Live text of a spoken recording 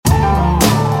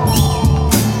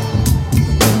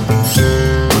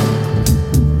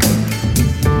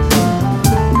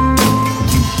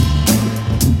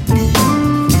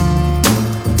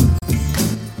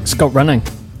Scott Running.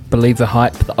 Believe the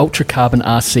hype, the Ultra Carbon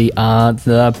RC are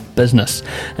the business.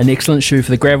 An excellent shoe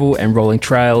for the gravel and rolling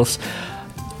trails.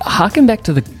 Harken back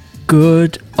to the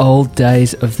good old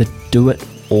days of the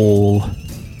do-it-all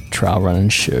trail running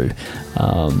shoe.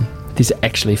 These are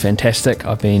actually fantastic.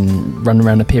 I've been running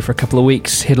around a pair for a couple of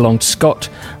weeks. Head along to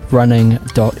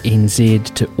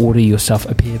scottrunning.nz to order yourself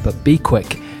a pair, but be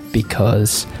quick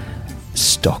because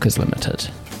stock is limited.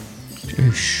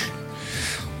 Oosh.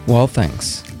 Wild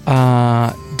things.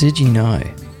 Did you know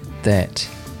that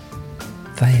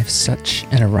they have such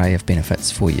an array of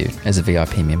benefits for you as a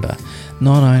VIP member?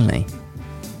 Not only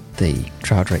the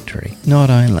Trail Directory, not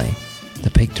only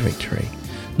the Peak Directory,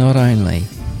 not only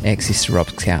access to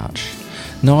Rob's Couch,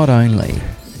 not only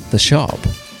the shop,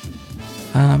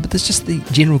 but there's just the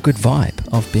general good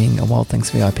vibe of being a Wild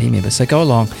Things VIP member. So go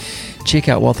along, check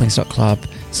out wildthings.club,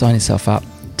 sign yourself up,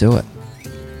 do it.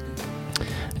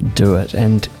 Do it,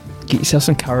 and get yourself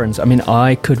some Currans. I mean,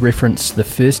 I could reference the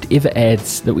first ever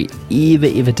ads that we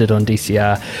ever did on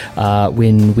DCR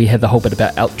when we had the whole bit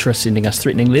about Ultra sending us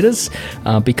threatening letters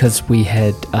because we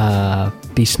had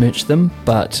besmirched them,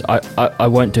 but I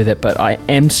won't do that. But I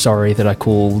am sorry that I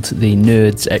called the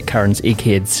nerds at Currans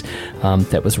eggheads.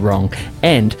 That was wrong.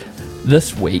 And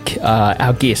this week,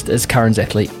 our guest is Currans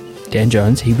athlete Dan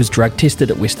Jones. He was drug tested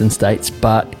at Western States,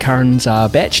 but Currans are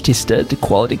batch tested,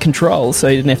 quality control, so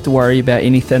he didn't have to worry about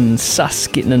anything sus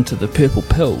getting into the purple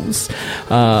pills.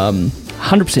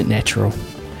 100% natural.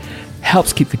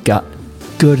 Helps keep the gut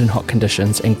good in hot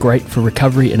conditions and great for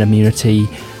recovery and immunity.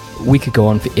 We could go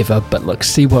on forever, but look,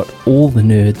 see what all the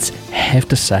nerds have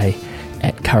to say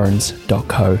at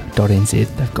currans.co.nz.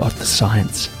 They've got the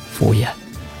science for you.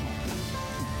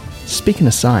 Speaking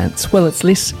of science, well, it's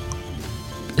less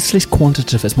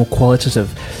quantitative, it's more qualitative.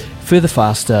 Further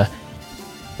Faster,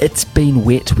 it's been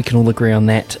wet, we can all agree on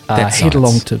that. Head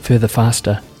along to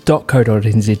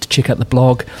furtherfaster.co.nz to check out the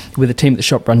blog where the team at the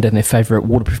shop run down their favourite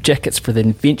waterproof jackets for their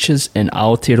adventures in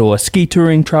Aotearoa ski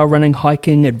touring, trail running,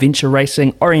 hiking, adventure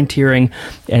racing, orienteering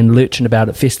and lurching about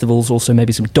at festivals. Also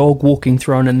maybe some dog walking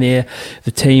thrown in there.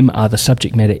 The team are the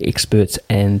subject matter experts,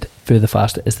 and Further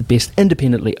Faster is the best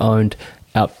independently owned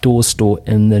outdoor store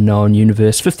in the known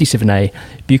universe. 57A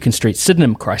Buchan Street,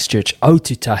 Sydenham, Christchurch,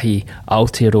 Aotutahi,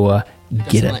 Aotearoa.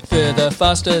 Get it. Like Further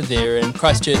Faster, they're in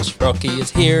Christchurch. Rocky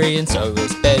is hairy and so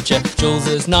is Badger. Jules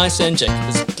is nice and Jacob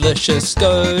is delicious.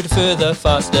 Go to Further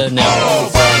Faster now. Oh,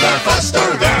 Further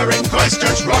Faster, they're in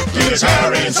Christchurch. Rocky is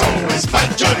hairy and so is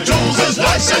Badger. Jules is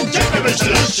nice and Jacob is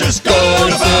delicious. Go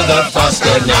to Further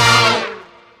Faster now.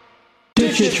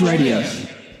 Dirt Church Radio.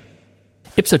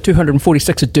 Episode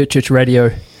 246 of Dirt Church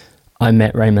Radio. I'm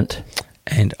Matt Raymond.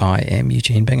 And I am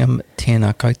Eugene Bingham.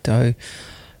 Tēnā koutou.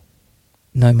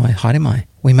 No mai, haere mai.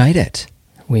 We made it.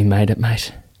 We made it,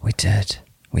 mate. We did.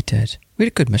 We had a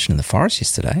good mission in the forest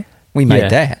yesterday. We made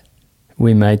that.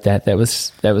 We made that. That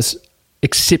was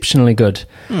exceptionally good.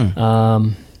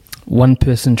 One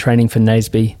person training for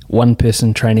Naseby, one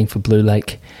person training for Blue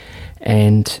Lake,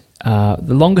 and the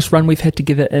longest run we've had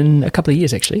together in a couple of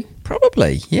years, actually.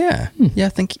 Probably, yeah. Yeah, I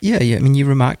think, yeah. I mean, you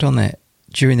remarked on that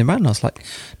during the run, and I was like,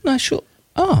 no, sure.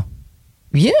 Oh,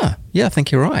 yeah, I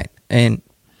think you're right. And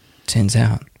turns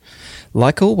out,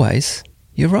 like always,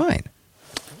 you're right.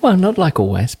 Well, not like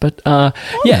always, but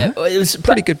it was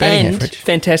pretty good batting average.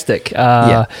 Fantastic.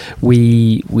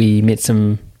 We met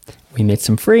some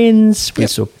friends. We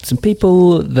saw some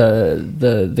people.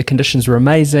 The conditions were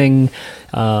amazing.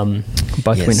 Both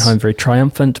went home very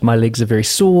triumphant. My legs are very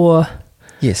sore.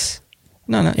 Yes.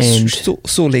 No. And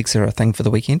sore legs are a thing for the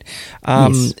weekend.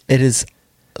 Yes. It is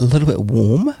a little bit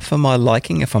warm for my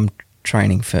liking if I'm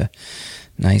training for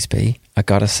Naseby, I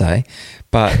gotta say.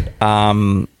 But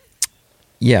but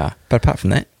apart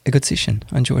from that, a good session.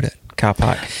 I enjoyed it. Car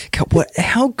park.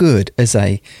 How good is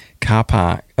a car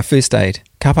park first aid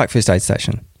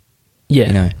station? Yeah.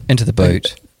 You know, into the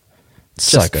boot. It's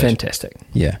so just good. Fantastic.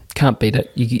 Yeah. Can't beat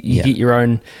it. You get your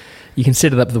own. You can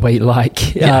set it up the way you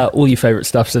like. All your favourite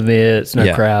stuff's in there. It's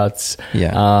no crowds.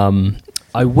 Yeah.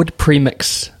 I would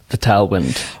premix the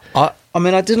Tailwind. I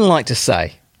mean, I didn't like to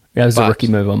say. That was a rookie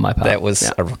move on my part. That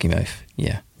was a rookie move.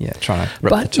 Yeah. Trying to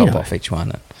rip the top off each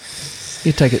one.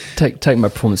 You take my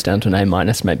performance down to an A-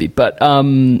 maybe. But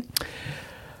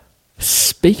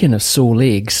speaking of sore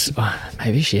legs,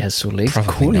 maybe she has sore legs.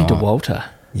 Probably Courtney not. DeWalter.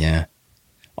 Yeah.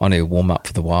 I need to warm up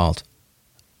for the wild.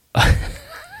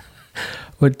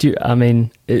 What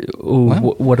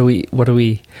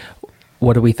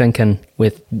are we thinking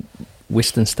with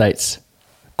Western States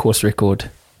course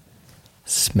record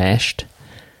smashed,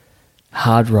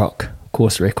 Hard Rock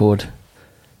course record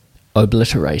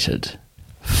obliterated,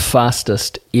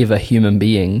 fastest ever human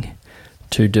being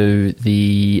to do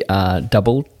the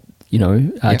double,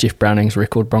 Jeff Browning's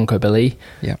record, Bronco Billy,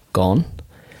 gone.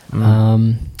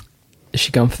 Is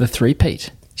she going for the three-peat?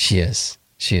 She is.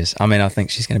 I mean, I think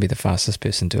she's going to be the fastest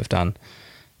person to have done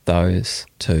those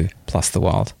two, plus the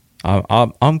Wild.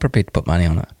 I'm prepared to put money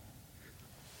on it.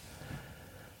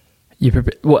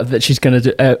 What, that she's going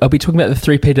to do? Are we talking about the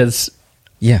three-peaters?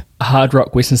 Yeah. Hard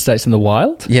Rock, Western States and the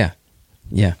Wild? Yeah.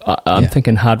 I'm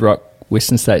thinking Hard Rock,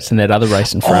 Western States and that other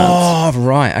race in France. Oh,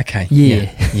 right. Okay.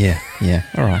 Yeah.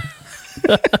 All right.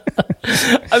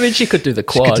 I mean, she could do the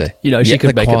quad. She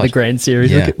could make quad. it the Grand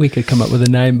Series. Yeah. We could come up with a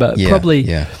name, but probably.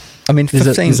 Yeah. I mean,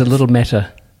 there's a little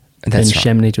matter in That's right.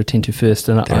 Chamonix to attend to first,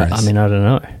 and I mean, I don't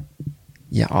know.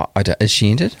 Yeah, is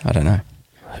she entered? I don't know.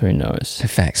 Who knows?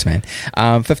 Facts, man.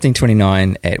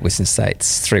 15:29 at Western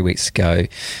States 3 weeks ago.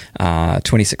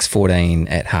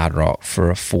 26:14 at Hard Rock for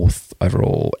a fourth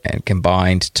overall, and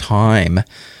combined time of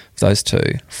those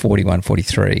two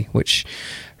 41:43, which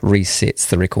resets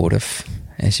the record of,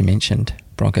 as you mentioned,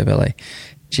 Bronco Billy.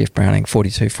 Jeff Browning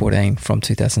 42:14 from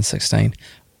 2016.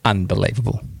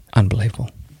 Unbelievable.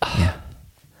 Yeah.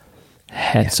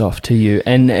 Hats off to you,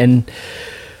 and.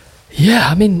 Yeah,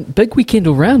 I mean, big weekend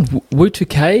all round.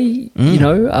 Whakatāne,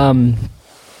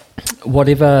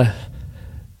 whatever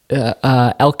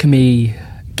alchemy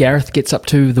Gareth gets up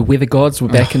to, the weather gods were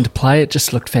back into play. It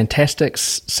just looked fantastic.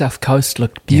 South Coast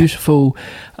looked beautiful.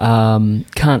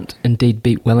 Can't indeed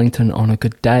beat Wellington on a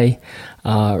good day.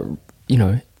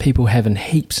 People having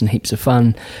heaps and heaps of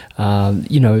fun.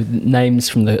 Names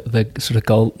from the sort of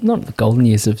not the golden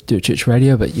years of Dirt Church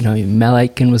Radio, but, Mel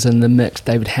Aitken was in the mix,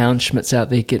 David Houndschmidt's out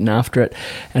there getting after it,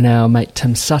 and our mate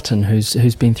Tim Sutton, who's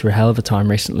been through a hell of a time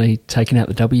recently, taking out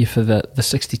the W for the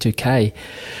 62K.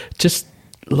 Just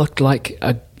looked like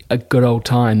a good old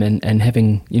time, and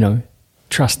having,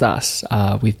 trust us,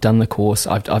 we've done the course.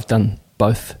 I've done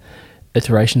both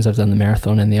iterations. I've done the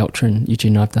marathon and the ultra, and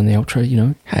Eugene and I've done the ultra.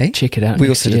 Hey, check it out. We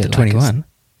also did the 21.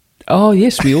 Oh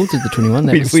yes, we all did the 21.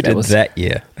 We did that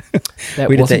year.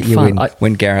 We did that year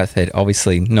when Gareth had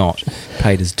obviously not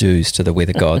paid his dues to the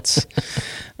weather gods,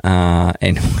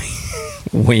 and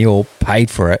we all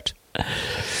paid for it.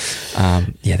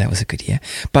 That was a good year.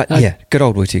 But good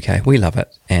old W2K. We love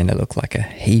it, and it looked like a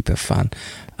heap of fun.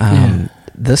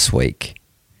 This week,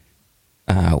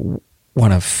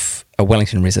 one of a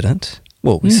Wellington resident.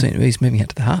 Well, he's moving out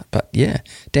to the heart, but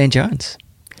Dan Jones.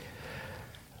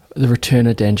 The return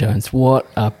of Dan Jones. What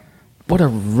a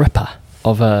ripper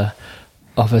of a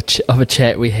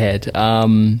chat we had.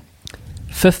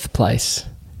 5th place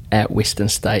at Western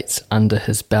States under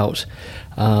his belt.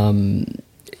 Carrying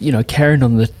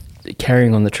on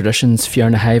the traditions.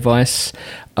 Fiona Hayvice.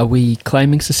 Are we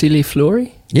claiming Cecilia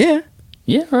Fleury? Yeah.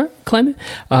 Yeah, right, claim it.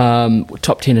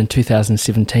 Top 10 in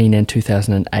 2017 and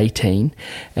 2018.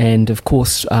 And, of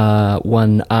course,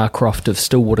 one R. Croft of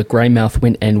Stillwater Greymouth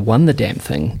went and won the damn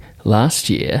thing last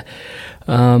year.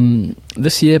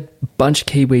 This year, bunch of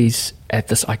Kiwis at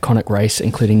this iconic race,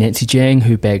 including Nancy Jang,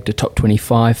 who bagged a top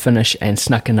 25 finish and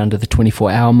snuck in under the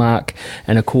 24-hour mark.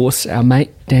 And, of course, our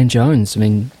mate Dan Jones. I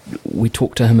mean, we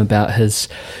talked to him about his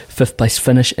 5th place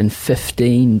finish in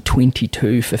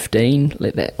 15:22:15.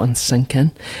 Let that one sink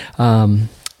in.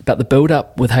 About the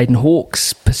build-up with Hayden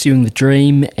Hawkes, pursuing the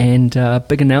dream, and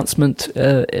big announcement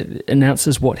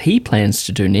announces what he plans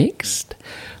to do next,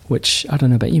 which, I don't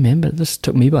know about you, man, but this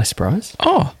took me by surprise.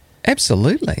 Oh,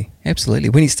 absolutely.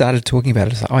 When he started talking about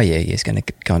it, it's like, he's going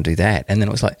to go and do that. And then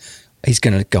it was like, he's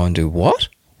going to go and do what?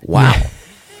 Wow.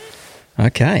 Yeah.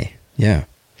 Okay, yeah.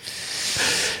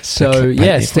 So,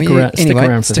 stick around for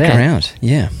that. Stick around,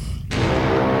 yeah.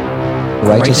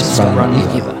 Greatest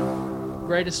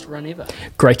run ever.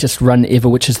 Greatest run ever,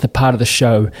 which is the part of the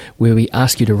show where we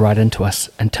ask you to write into us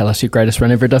and tell us your greatest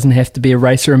run ever. It doesn't have to be a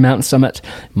race or a mountain summit.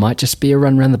 It might just be a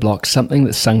run around the block, something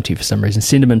that's sung to you for some reason.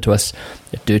 Send them in to us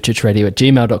at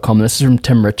dirtchurchradio@gmail.com. This is from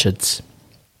Tim Richards.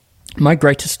 My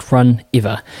greatest run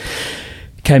ever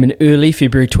came in early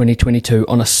February 2022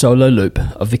 on a solo loop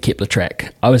of the Kepler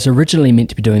track. I was originally meant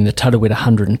to be doing the Tarawera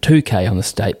 102K on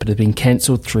this date, but had been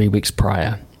cancelled 3 weeks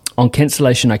prior. On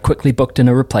cancellation, I quickly booked in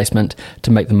a replacement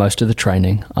to make the most of the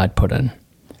training I'd put in.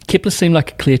 Kepler seemed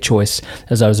like a clear choice,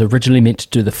 as I was originally meant to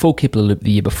do the full Kepler loop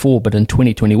the year before, but in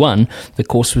 2021, the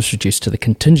course was reduced to the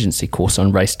contingency course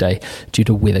on race day due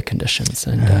to weather conditions.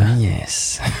 And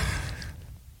yes.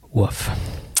 Woof.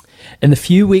 In the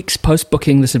few weeks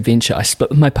post-booking this adventure, I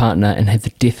split with my partner and had the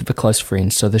death of a close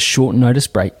friend, so the short notice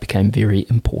break became very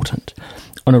important.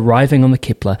 On arriving on the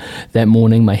Kepler that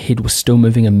morning, my head was still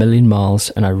moving 1,000,000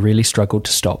 miles, and I really struggled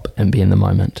to stop and be in the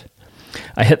moment.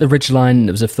 I hit the ridgeline and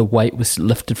it was as if the weight was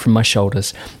lifted from my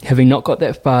shoulders. Having not got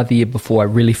that far the year before, I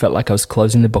really felt like I was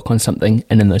closing the book on something,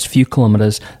 and in those few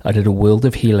kilometres, I did a world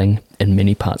of healing in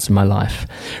many parts of my life.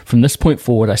 From this point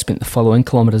forward, I spent the following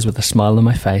kilometres with a smile on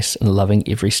my face and loving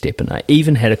every step, and I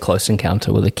even had a close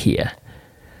encounter with a Kia.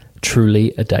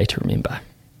 Truly a day to remember.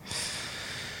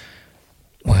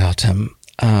 Wow, Tim.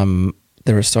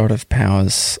 The restorative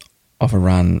powers of a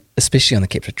run, especially on the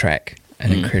Kepler track,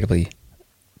 an incredibly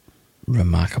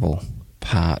remarkable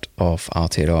part of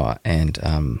Aotearoa, and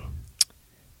I'm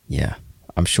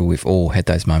sure we've all had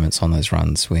those moments on those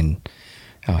runs when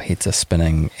our heads are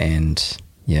spinning and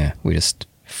we're just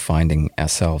finding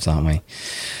ourselves, aren't we?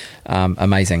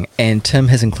 Amazing. And Tim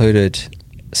has included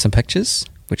some pictures,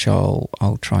 which I'll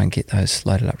try and get those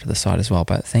loaded up to the side as well,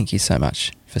 but thank you so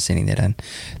much for sending that in.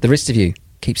 The rest of you,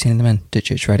 keep sending them in,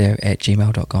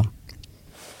 dirtchurchradio@gmail.com.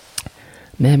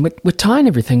 Man, we're tying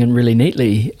everything in really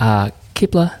neatly.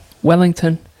 Kepler,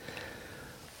 Wellington.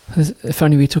 If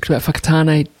only we talked about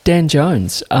Whakatāne. Dan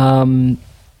Jones.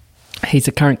 He's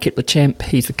the current Kepler champ.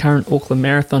 He's the current Auckland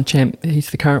Marathon champ. He's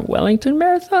the current Wellington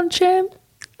Marathon champ.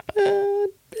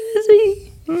 Is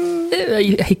he?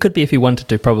 He could be if he wanted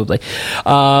to, probably.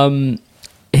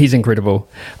 He's incredible.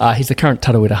 He's the current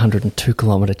Tarawera 102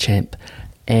 kilometre champ.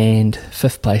 And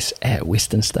 5th place at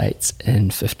Western States in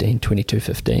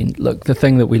 22:15. Look, the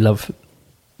thing that we love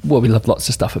lots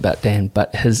of stuff about Dan,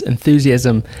 but his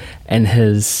enthusiasm and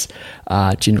his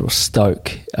general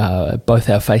stoke, both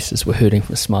our faces were hurting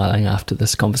from smiling after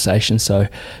this conversation. So,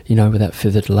 without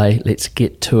further delay, let's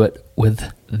get to it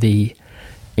with the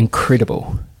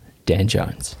incredible Dan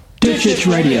Jones. Dirt Church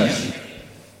Radio.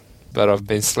 But I've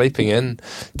been sleeping in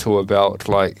till about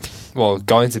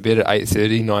going to bed at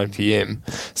 8:30, 9 p.m.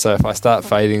 So if I start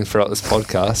fading throughout this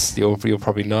podcast, you'll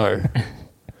probably know.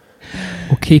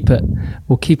 We'll keep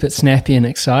it snappy and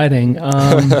exciting.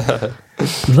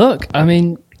 Look, I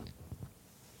mean,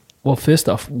 well, first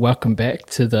off, welcome back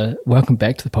to the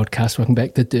podcast. Welcome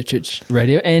back to Dirt Church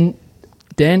Radio. And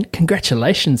Dan,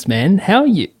 congratulations, man. How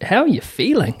are you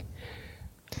feeling?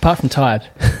 Apart from tired.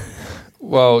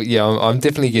 Well, yeah, I'm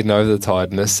definitely getting over the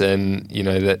tiredness and,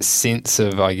 that sense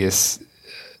of, I guess,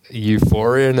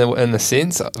 euphoria in a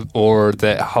sense, or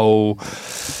that whole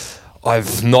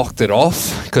I've knocked it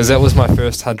off, because that was my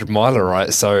first 100-miler,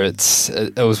 right? So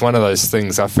it was one of those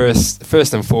things. I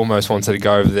first and foremost wanted to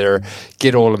go over there,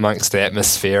 get all amongst the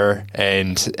atmosphere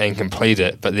and complete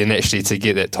it. But then actually to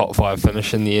get that top 5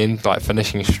 finish in the end, like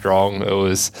finishing strong, it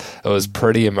was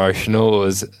pretty emotional. It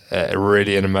was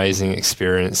really an amazing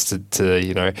experience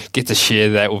to get to share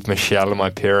that with Michelle and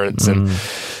my parents and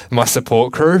my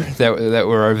support crew that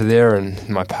were over there, and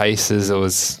my paces. It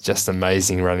was just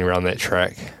amazing running around that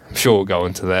track. I'm sure we'll go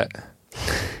into that.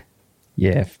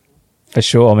 Yeah, for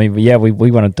sure. I mean, we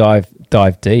want to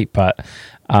dive deep, but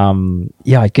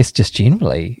I guess just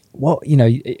generally,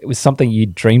 it was something you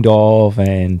dreamed of,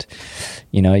 and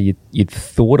you'd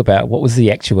thought about. What was the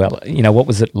actuality? What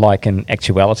was it like in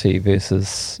reality?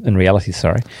 Versus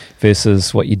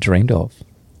what you dreamed of.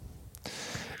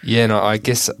 Yeah, no, I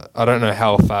guess I don't know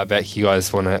how far back you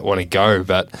guys want to go,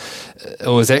 but it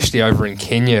was actually over in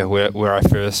Kenya where I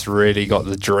first really got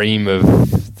the dream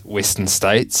of Western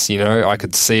States. I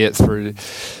could see it through.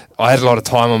 I had a lot of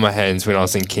time on my hands when I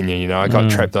was in Kenya. I got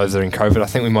trapped over there in COVID. I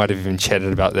think we might have even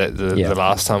chatted about that the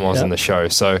last time I was on the show.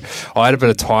 So I had a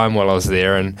bit of time while I was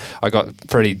there, and I got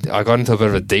into a bit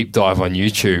of a deep dive on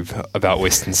YouTube about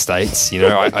Western States.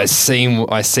 I seen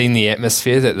the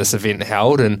atmosphere that this event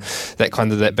held, and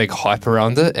that big hype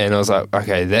around it, and I was like,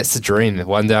 okay, that's the dream.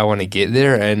 One day I want to get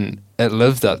there, and it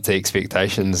lived up to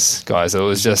expectations, guys. It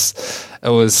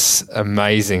was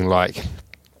amazing.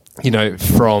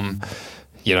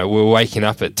 We're waking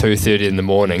up at 2:30 in the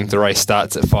morning. The race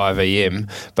starts at 5 a.m.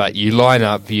 But you line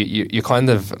up. You're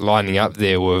kind of lining up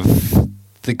there with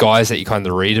the guys that you kind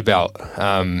of read about.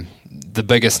 The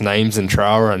biggest names in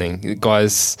trail running,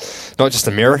 guys, not just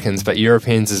Americans but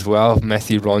Europeans as well.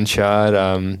 Matthew Blanchard.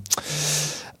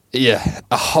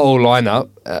 A whole lineup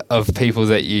of people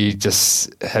that you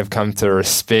just have come to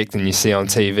respect and you see on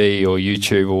TV or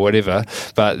YouTube or whatever.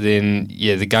 But then,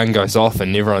 the gun goes off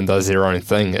and everyone does their own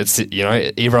thing. It's,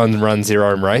 everyone runs their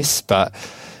own race, but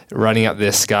running up the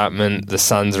escarpment, the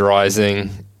sun's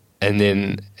rising, and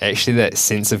then actually that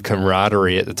sense of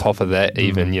camaraderie at the top of that,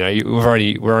 even,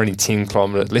 we're only 10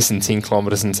 kilometers, less than 10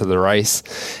 kilometers into the race,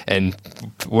 and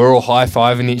we're all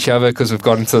high-fiving each other because we've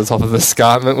gotten to the top of the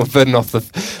escarpment. We've bitten off the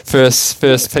first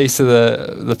piece of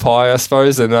the pie, I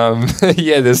suppose, and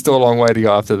there's still a long way to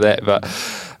go after that, but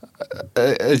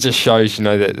it just shows,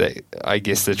 that I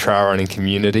guess the trail running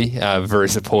community are very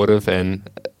supportive, and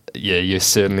yeah, you're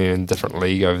certainly in a different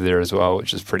league over there as well,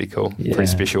 which is pretty cool, Yeah.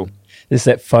 pretty special. There's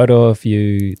that photo of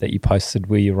you that you posted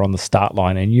where you were on the start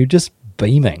line and you're just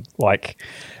beaming. Like,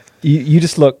 you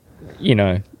just look,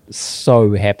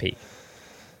 so happy.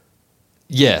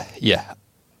 Yeah.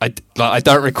 I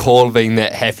don't recall being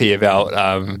that happy about,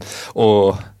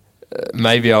 or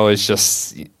maybe I was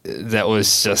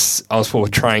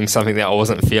portraying something that I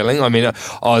wasn't feeling. I mean,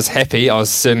 I was happy. I was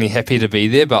certainly happy to be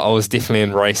there, but I was definitely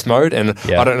in race mode. And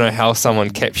Yeah. I don't know how someone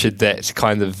captured that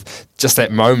kind of, just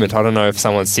that moment. I don't know if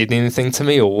someone said anything to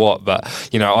me or what, but,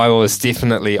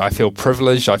 I feel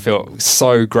privileged. I feel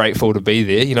so grateful to be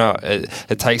there.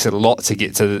 It takes a lot to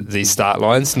get to these start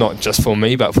lines, not just for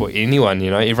me, but for anyone,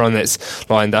 everyone that's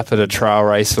lined up at a trail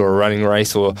race or a running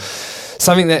race or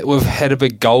something that we've had a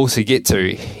big goal to get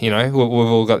to. We've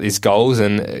all got these goals,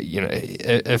 and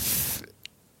if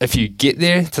you get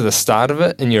there to the start of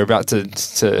it and you're about to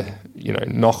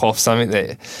knock off something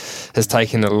that has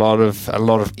taken a lot of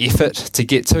effort to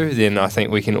get to, then I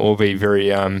think we can all be very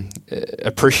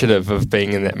appreciative of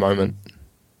being in that moment.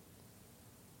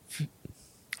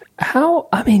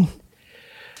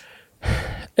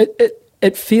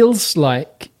 It feels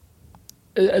like,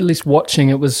 at least watching,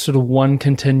 it was sort of one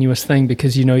continuous thing,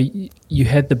 because you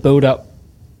had the build up,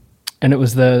 and it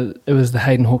was the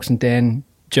Hayden Hawks and Dan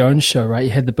Jones show, right? You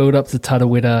had the build up to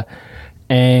Tarawera,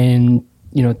 and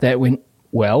that went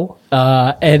well,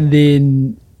 and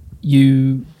then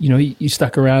you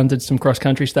stuck around, did some cross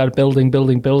country, started building,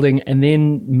 and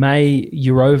then May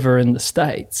you're over in the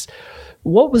States.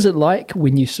 What was it like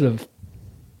when you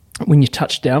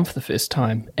touched down for the first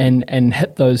time and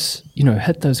hit those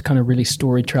kind of really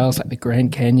storied trails like the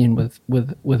Grand Canyon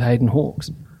with Hayden Hawks?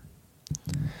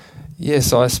 Yeah,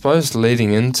 so I suppose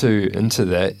leading into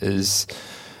that is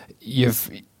you've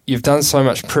done so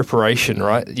much preparation,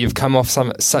 right? You've come off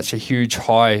such a huge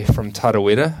high from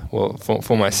Tarawera. Well,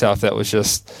 for myself, that was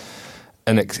just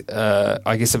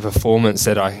I guess a performance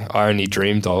that I only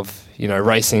dreamed of.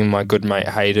 Racing my good mate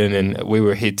Hayden, and we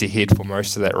were head to head for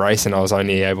most of that race, and I was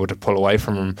only able to pull away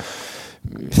from him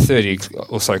 30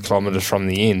 or so kilometres from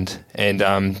the end. And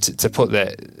to put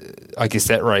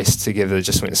that race together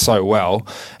just went so well.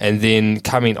 And then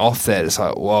coming off that, it's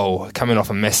like, whoa, coming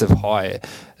off a massive high.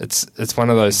 It's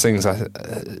one of those things.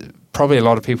 Probably a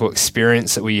lot of people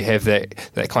experience it, where you have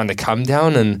that kind of come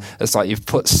down, and it's like you've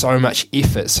put so much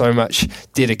effort, so much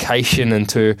dedication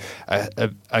into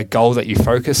a goal that you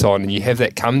focus on, and you have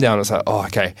that come down. It's like, oh,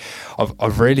 okay,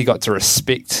 I've really got to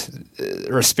respect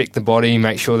the body,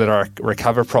 make sure that I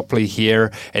recover properly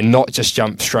here, and not just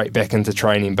jump straight back into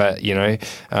training, but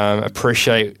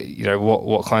appreciate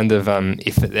what kind of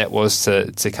effort that was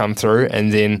to come through,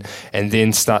 and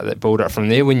then start that build up from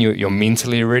there when you're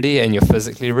mentally ready and you're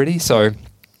physically ready. So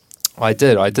I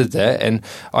did that, and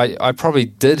I probably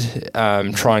did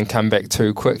try and come back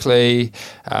too quickly.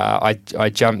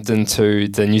 I jumped into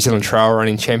the New Zealand Trail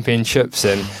Running Championships,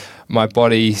 and my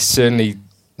body certainly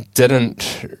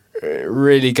didn't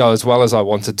really go as well as I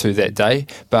wanted to that day,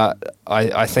 but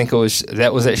I think that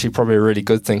was actually probably a really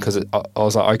good thing, because I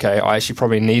was like, okay, I actually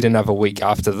probably need another week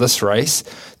after this race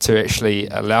to actually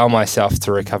allow myself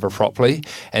to recover properly,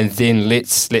 and then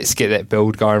let's get that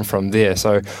build going from there.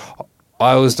 So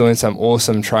I was doing some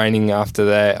awesome training after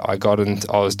that. I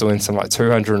was doing some like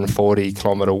 240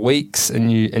 kilometre weeks in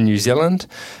New Zealand,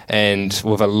 and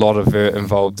with a lot of vert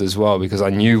involved as well, because I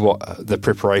knew what the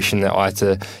preparation that I had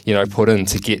to put in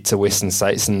to get to Western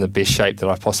States in the best shape that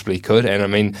I possibly could. And I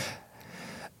mean,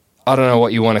 I don't know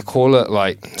what you want to call it,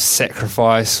 like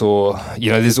sacrifice, or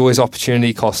there's always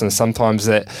opportunity cost, and sometimes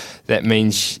that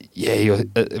means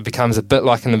it becomes a bit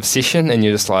like an obsession, and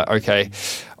you're just like, okay,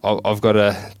 I've got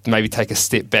to maybe take a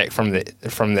step back from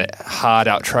that hard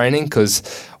out training, because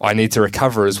I need to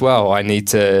recover as well. I need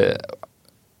to,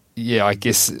 I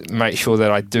guess, make sure that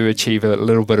I do achieve a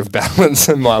little bit of balance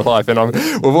in my life. And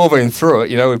we've all been through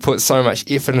it. We put so much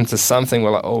effort into something. We're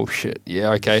like, oh shit,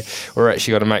 yeah, okay. We're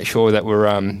actually got to make sure that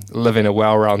we're living a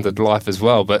well-rounded life as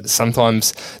well. But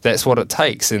sometimes that's what it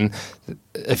takes. And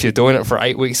if you're doing it for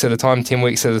 8 weeks at a time, 10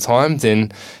 weeks at a time,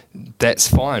 then that's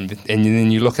fine. And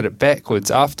then you look at it backwards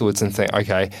afterwards and think,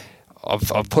 okay,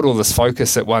 I've put all this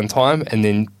focus at one time,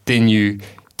 and then you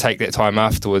take that time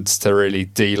afterwards to really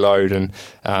deload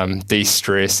and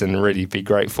de-stress, and really be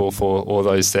grateful for all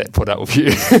those that put up with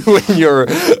you when you're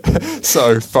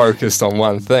so focused on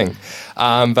one thing.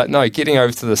 But no, getting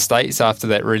over to the States after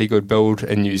that really good build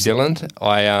in New Zealand,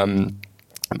 I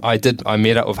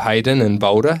met up with Hayden in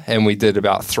Boulder, and we did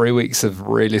about 3 weeks of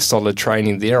really solid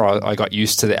training there. I got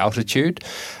used to the altitude.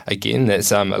 Again,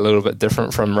 that's a little bit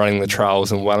different from running the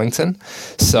trails in Wellington.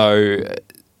 So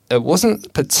it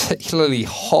wasn't particularly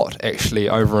hot actually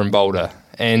over in Boulder.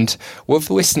 And with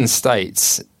the Western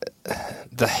States,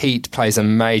 the heat plays a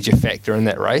major factor in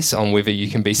that race on whether you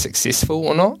can be successful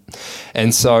or not.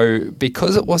 And so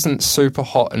because it wasn't super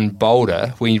hot in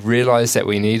Boulder, we realised that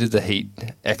we needed the heat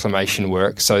acclimation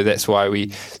work. So that's why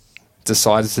we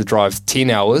decided to drive 10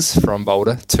 hours from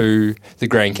Boulder to the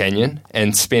Grand Canyon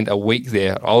and spent a week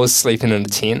there. I was sleeping in a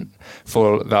tent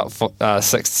for about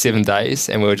 6 to 7 days,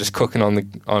 and we were just cooking on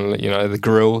the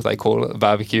grill, they call it, a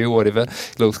barbecue, whatever,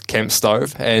 little camp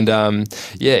stove. And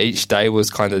each day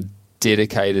was kind of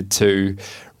dedicated to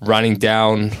running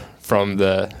down from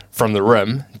the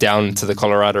rim down to the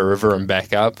Colorado River and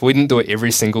back up. We didn't do it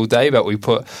every single day, but we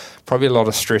put probably a lot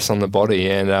of stress on the body.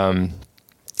 And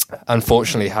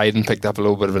unfortunately, Hayden picked up a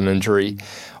little bit of an injury.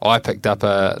 I picked up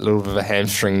a little bit of a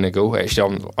hamstring niggle.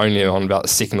 Actually, I'm only on about the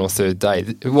second or third day.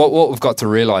 What we've got to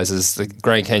realise is the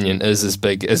Grand Canyon is as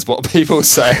big as what people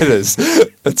say it is.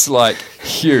 It's like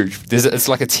huge. It's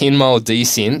like a 10-mile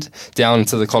descent down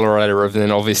to the Colorado River.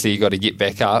 Then obviously you got to get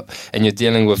back up, and you're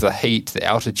dealing with the heat, the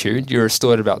altitude. You're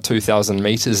still at about 2,000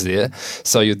 metres there,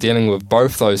 so you're dealing with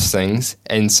both those things.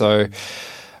 And so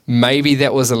maybe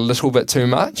that was a little bit too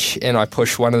much, and I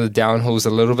pushed one of the downhills a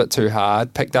little bit too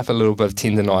hard, picked up a little bit of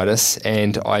tendinitis,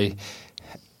 and I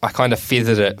kind of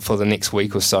feathered it for the next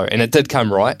week or so. And it did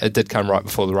come right. It did come right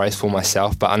before the race for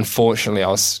myself, but unfortunately I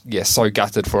was so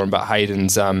gutted for him. But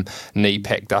Hayden's knee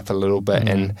packed up a little bit,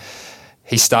 and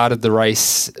he started the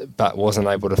race but wasn't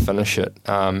able to finish it.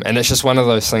 And it's just one of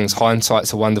those things.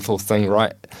 Hindsight's a wonderful thing,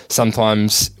 right?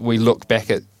 Sometimes we look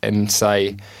back at and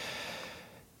say,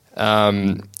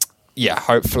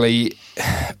 hopefully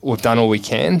we've done all we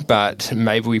can, but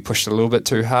maybe we pushed a little bit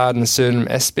too hard in certain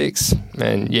aspects.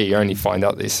 And you only find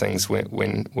out these things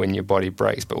when your body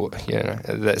breaks. But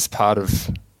that's part of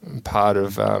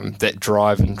that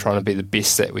drive and trying to be the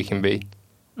best that we can be.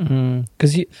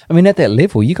 Because at that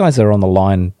level, you guys are on the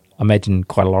line, I imagine,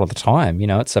 quite a lot of the time.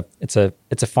 It's a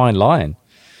fine line.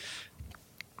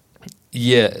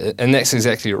 Yeah, and that's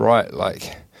exactly right.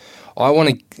 Like, I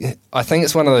think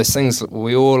it's one of those things that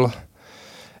we all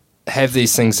have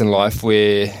these things in life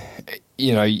where,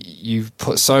 you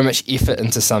put so much effort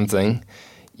into something,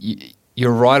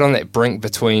 you're right on that brink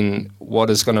between what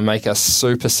is going to make us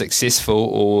super successful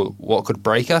or what could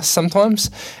break us sometimes.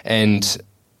 And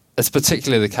it's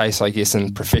particularly the case, I guess,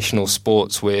 in professional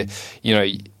sports where,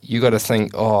 you got to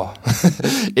think,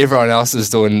 everyone else is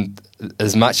doing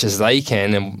as much as they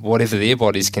can and whatever their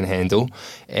bodies can handle.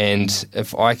 And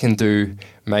if I can do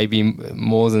maybe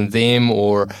more than them,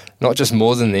 or not just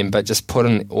more than them, but just put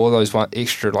in all those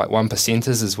extra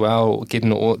 1%ers as well,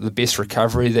 getting all the best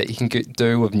recovery that you can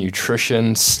do with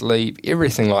nutrition, sleep,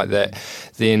 everything like that,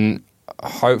 then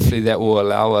hopefully that will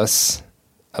allow us,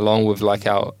 along with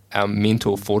our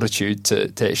mental fortitude,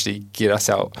 to actually get us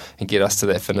out and get us to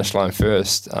that finish line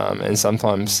first. And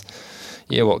sometimes,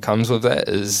 what comes with that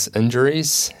is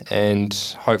injuries, and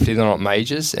hopefully they're not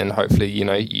majors, and hopefully,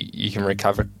 you can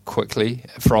recover quickly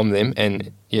from them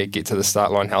and, get to the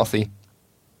start line healthy.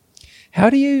 How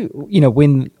do you,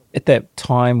 when at that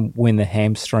time when the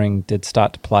hamstring did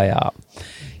start to play up,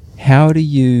 how do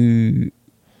you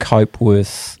cope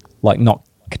with, not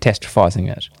catastrophizing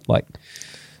it?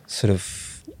 Sort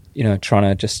of, trying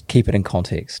to just keep it in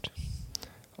context?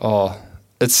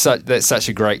 That's such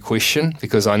a great question,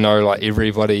 because I know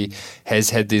everybody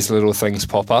has had these little things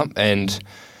pop up, and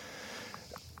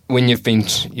when you've been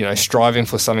striving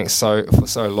for something for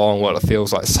so long, it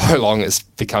feels like so long, it's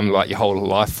become your whole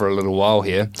life for a little while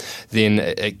here, then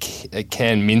it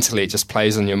can mentally, it just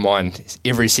plays on your mind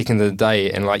every second of the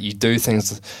day, and you do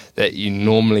things that you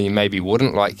normally maybe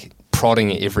wouldn't,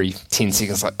 prodding it every 10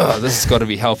 seconds, this has got to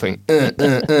be helping,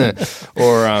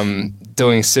 or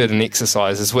doing certain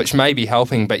exercises, which may be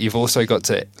helping, but you've also got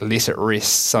to let it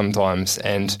rest sometimes,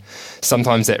 and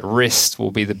sometimes that rest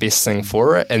will be the best thing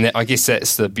for it. And I guess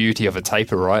that's the beauty of a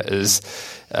taper, right, is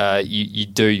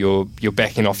you're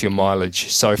backing off your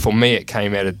mileage. So for me, it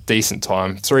came at a decent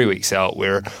time, 3 weeks out,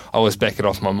 where I was backing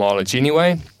off my mileage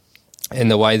anyway, and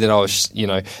the way that I was,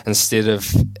 instead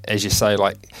of, as you say,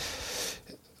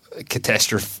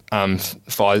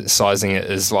 catastrophizing it,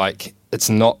 is it's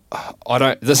not,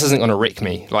 this isn't going to wreck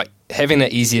me. Having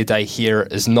an easier day here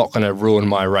is not going to ruin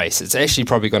my race. It's actually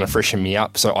probably going to freshen me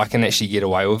up, so I can actually get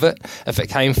away with it. If it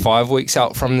came 5 weeks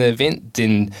out from the event,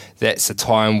 then that's a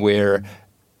time where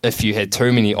if you had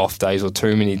too many off days or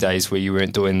too many days where you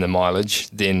weren't doing the mileage,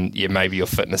 then maybe your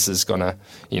fitness is going to,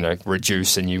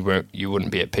 reduce, and you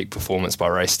wouldn't be at peak performance by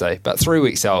race day. But 3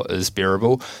 weeks out is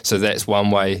bearable, so that's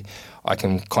one way I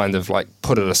can kind of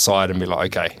put it aside and be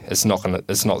okay, it's not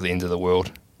the end of the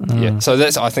world. Yeah, so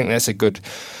I think that's a good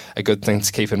thing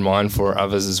to keep in mind for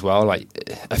others as well. Like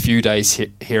a few days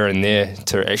here and there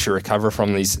to actually recover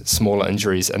from these smaller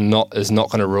injuries is not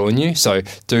going to ruin you. So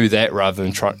do that rather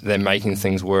than making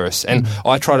things worse. And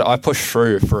I push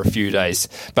through for a few days,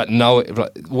 but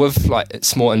with like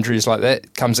small injuries like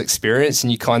that comes experience,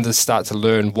 and you kind of start to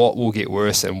learn what will get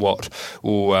worse and what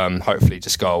will hopefully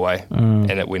just go away.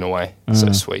 And it went away.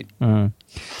 So sweet.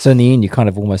 So in the end, you kind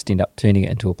of almost end up turning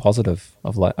it into a positive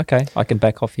of like, okay, I can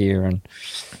back off here and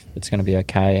it's going to be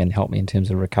okay and help me in terms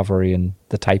of recovery and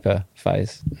the taper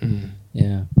phase.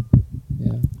 Yeah.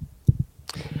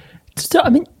 So, I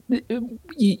mean,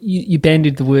 you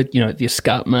bandied the word, the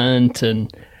escarpment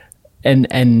and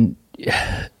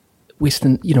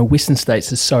Western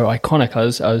States is so iconic.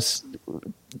 I was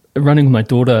running with my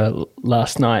daughter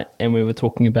last night, and we were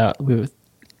talking about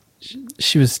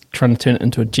she was trying to turn it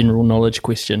into a general knowledge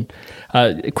question,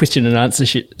 a question and answer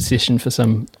session for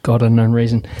some God unknown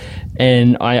reason.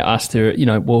 And I asked her,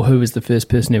 well, who was the first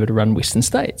person ever to run Western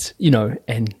States?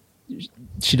 And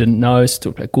she didn't know. She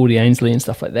talked about Gordy Ainsley and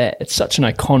stuff like that. It's such an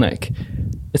iconic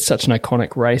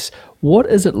race. What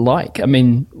is it like? I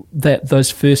mean, those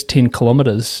first 10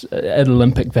 kilometres at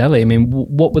Olympic Valley, I mean,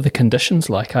 what were the conditions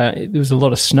like? There was a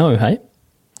lot of snow, hey?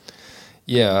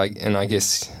 Yeah, and I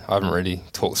guess I haven't really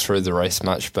talked through the race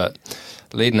much, but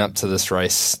leading up to this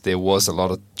race, there was a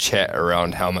lot of chat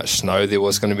around how much snow there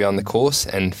was going to be on the course,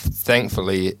 and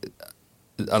thankfully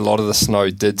a lot of the snow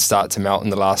did start to melt in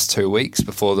the last 2 weeks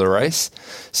before the race.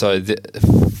 So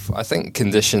I think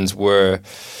conditions were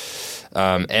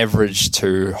average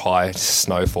to high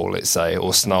snowfall, let's say,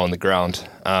 or snow on the ground.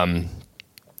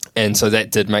 And so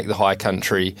that did make the high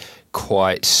country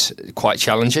quite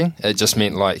challenging. It just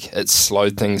meant like it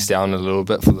slowed things down a little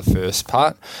bit for the first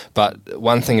part. But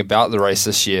one thing about the race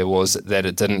this year was that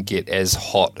it didn't get as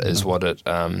hot as what it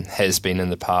has been in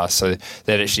the past. So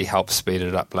that actually helped speed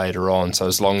it up later on. So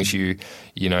as long as you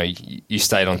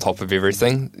stayed on top of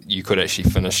everything, you could actually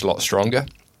finish a lot stronger.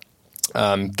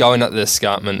 Going up the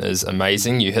escarpment is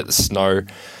amazing. You hit the snow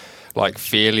like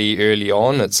fairly early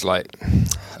on. It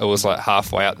was like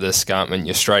halfway up the escarpment,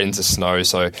 you're straight into snow.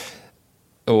 So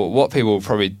what people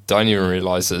probably don't even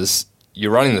realise is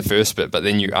you're running the first bit, but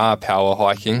then you are power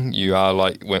hiking. You are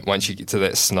like, once you get to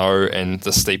that snow and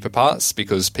the steeper parts,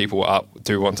 because people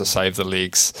do want to save the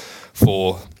legs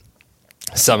for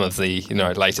some of the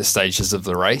later stages of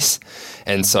the race.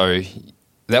 And so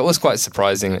that was quite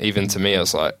surprising even to me. I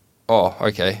was like, oh,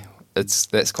 okay,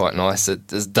 that's quite nice. It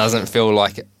doesn't feel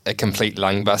like a complete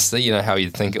lung buster. You know how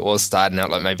you'd think it was starting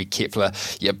out, like maybe Kepler,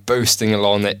 you're boosting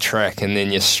along that track and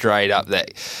then you're straight up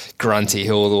that grunty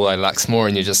hill all the way Luxmore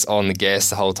and you're just on the gas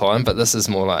the whole time. But this is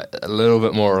more like a little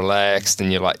bit more relaxed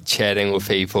and you're like chatting with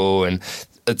people, and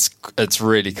it's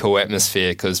really cool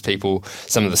atmosphere because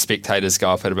some of the spectators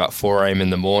go up at about 4 a.m. in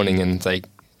the morning and they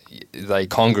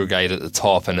congregate at the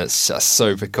top, and it's just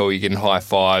super cool. You're getting high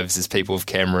fives, there's people with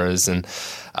cameras, and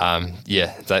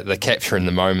they're capturing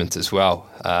the moment as well.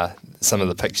 Some of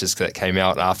the pictures that came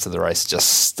out after the race,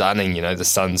 just stunning. The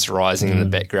sun's rising in the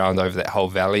background over that whole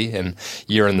valley, and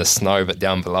you're in the snow, but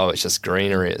down below it's just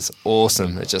greenery. It's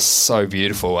awesome. It's just so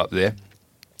beautiful up there.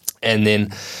 And then,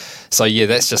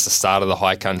 that's just the start of the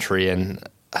high country, and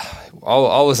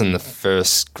I was in the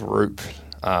first group.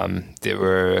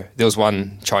 There was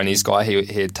one Chinese guy, he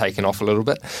had taken off a little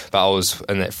bit, but I was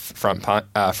in that front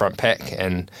pack,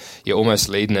 and you're almost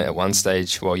leading it at one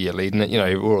stage. Well, you're leading it,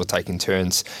 we're all taking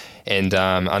turns, and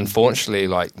unfortunately,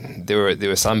 like there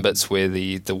were some bits where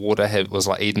the water was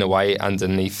like eaten away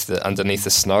underneath the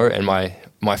snow, and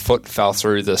my foot fell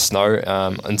through the snow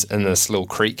in this little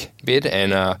creek bed,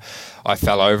 and I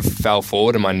fell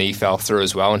forward, and my knee fell through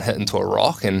as well and hit into a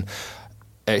rock. And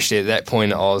actually at that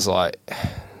point I was like,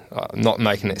 not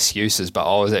making excuses, but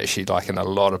I was actually like in a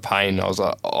lot of pain. I was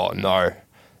like, oh no,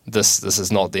 this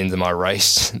is not the end of my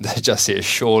race. They're just here.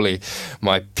 Surely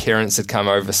my parents had come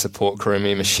over, support crew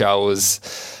me.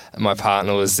 My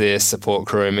partner was there, support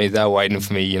crew me. They were waiting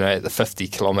for me, at the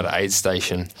 50-kilometre aid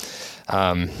station.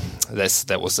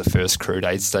 That was the first crewed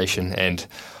aid station, and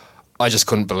I just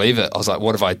couldn't believe it. I was like,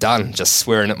 what have I done? Just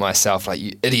swearing at myself, like,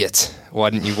 you idiot.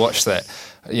 Why didn't you watch that?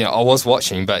 I was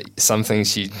watching, but some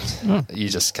things you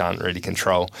just can't really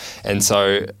control. And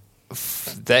so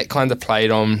that kind of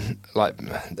played on, like,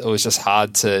 it was just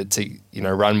hard to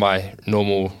run my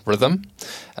normal rhythm.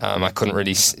 I couldn't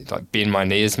really like bend my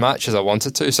knee as much as I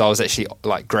wanted to. So I was actually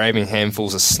like grabbing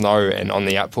handfuls of snow and on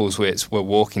the uphills where we're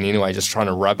walking anyway, just trying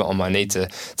to rub it on my knee to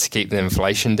keep the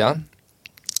inflammation down.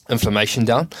 I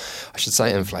should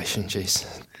say inflation, jeez.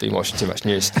 been watching too much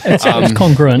news. It's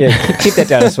congruent. Yeah, keep that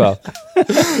down as well.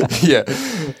 Yeah.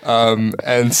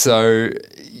 And so,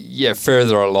 yeah,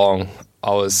 further along,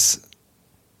 I was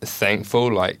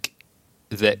thankful, like,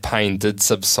 that pain did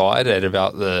subside at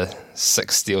about the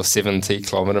 60 or 70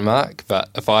 kilometre mark. But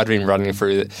if I'd been running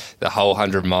through the whole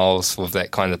 100 miles with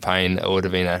that kind of pain, it would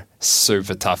have been a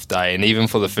super tough day. And even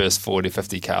for the first 40,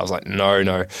 50k, I was like,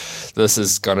 no, this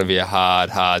is going to be a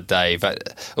hard day.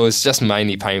 But it was just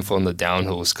mainly painful on the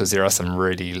downhills because there are some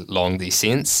really long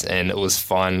descents, and it was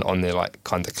fine on the like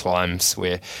kind of climbs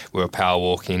where we were power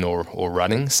walking or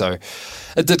running. So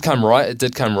it did come right.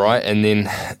 And then,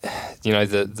 you know,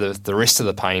 the rest of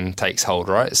the pain takes hold,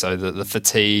 right? So the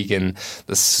fatigue and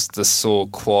the sore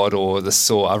quad or the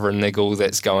sore other niggle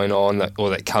that's going on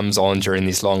or that comes on during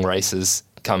these long races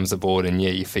comes aboard, and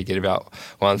you forget about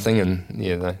one thing, and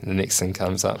the next thing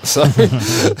comes up. So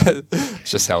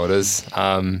it's just how it is.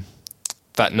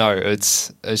 But no,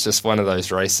 it's just one of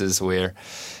those races where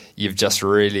you've just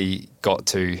really got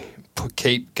to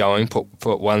keep going,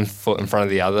 put one foot in front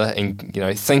of the other,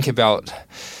 and think about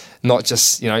not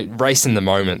just race in the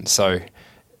moment. So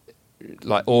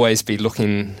like always be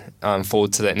looking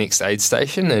forward to that next aid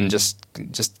station, and just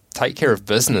take care of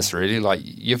business. Really, like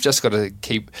you've just got to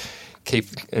keep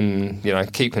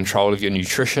control of your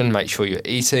nutrition, make sure you're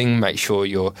eating, make sure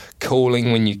you're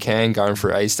cooling when you can, going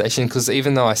through aid station, because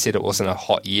even though I said it wasn't a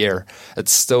hot year, it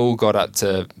still got up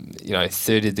to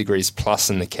 30 degrees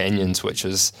plus in the canyons, which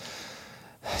is,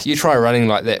 you try running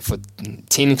like that for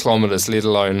 10 kilometres, let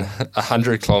alone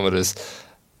 100 kilometres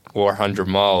or 100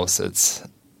 miles, it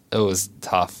was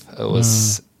tough. It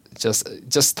was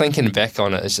just thinking back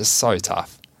on it, it's just so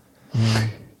tough.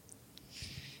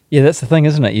 Yeah, that's the thing,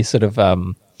 isn't it? You sort of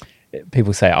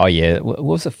people say, "Oh yeah, what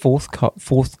was it, fourth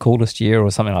coolest year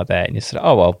or something like that?" And you sort of,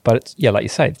 "Oh well," but it's, like you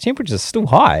say, the temperature's are still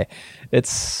high.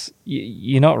 It's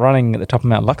you're not running at the top of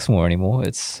Mount Luxmore anymore.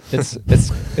 It's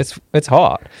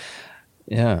hot.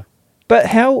 Yeah, but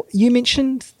how you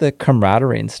mentioned the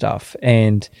camaraderie and stuff,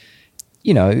 and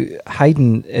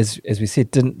Hayden, as we said,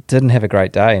 didn't have a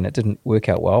great day, and it didn't work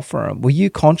out well for him. Were you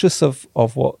conscious of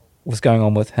what was going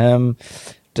on with him?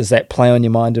 Does that play on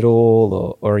your mind at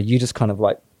all, or are you just kind of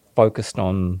like focused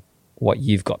on what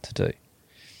you've got to do?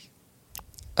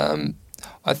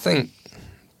 I think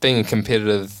being a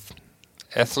competitive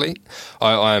athlete,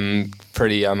 I'm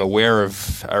pretty aware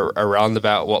of around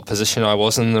about what position I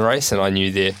was in the race, and I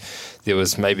knew there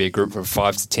was maybe a group of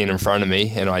 5 to 10 in front of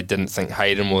me, and I didn't think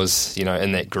Hayden was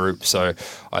in that group. So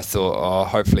I thought,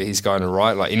 hopefully he's going all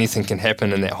right. Like anything can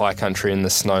happen in that high country in the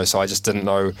snow. So I just didn't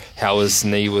know how his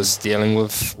knee was dealing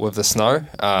with the snow.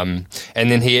 And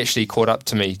then he actually caught up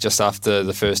to me just after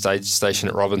the first aid station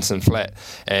at Robinson Flat,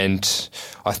 and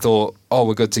I thought,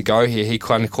 we're good to go here. He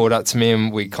kind of caught up to me,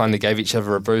 and we kind of gave each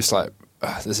other a boost, like,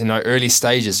 there's early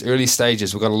stages.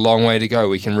 We've got a long way to go.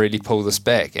 We can really pull this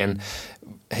back. And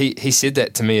he said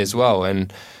that to me as well,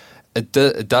 and it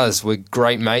does. We're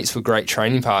great mates, we're great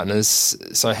training partners,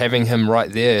 so having him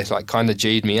right there like kind of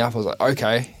G'd me up. I was like,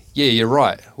 okay, yeah, you're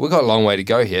right, we've got a long way to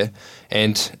go here,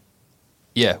 and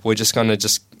yeah, we're just going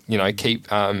to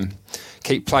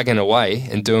keep plugging away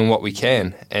and doing what we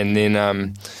can. And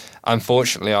then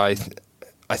unfortunately I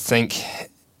think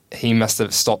he must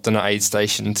have stopped in an aid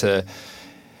station to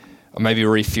maybe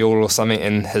refuel or something,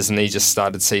 and his knee just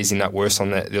started seizing up worse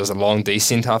on that. There was a long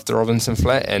descent after Robinson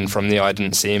Flat, and from there I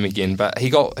didn't see him again. But he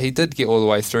did get all the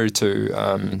way through to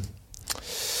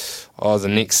the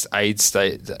next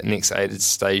aided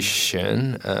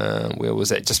station. Where was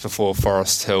that? Just before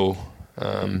Forest Hill.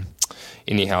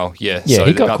 Anyhow, yeah. Yeah, so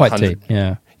he got quite deep.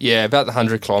 Yeah, about the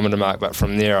 100 kilometre mark. But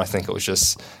from there, I think it was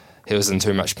just he was in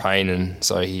too much pain, and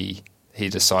so he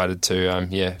decided to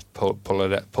pull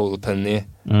the pin there.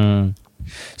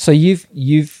 So you've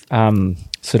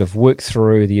sort of worked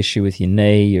through the issue with your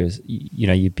knee.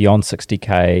 You're beyond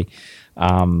 60k.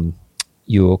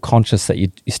 You're conscious that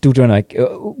you're still doing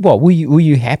were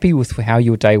you happy with how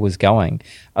your day was going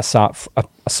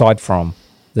aside from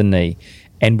the knee,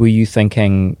 and were you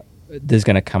thinking there's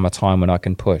going to come a time when I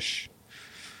can push?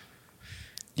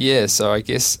 Yeah, so I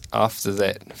guess after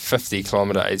that 50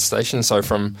 kilometre aid station, so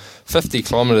from 50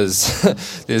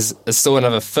 kilometres, there's still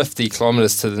another 50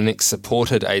 kilometres to the next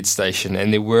supported aid station,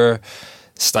 and there were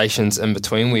stations in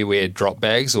between where we had drop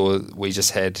bags, or we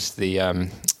just had the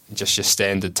just your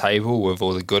standard table with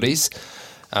all the goodies.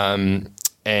 And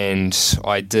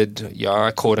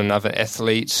I caught another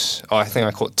athlete. I think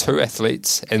I caught 2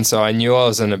 athletes, and so I knew I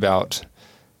was in about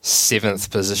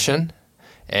 7th position.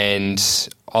 And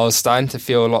I was starting to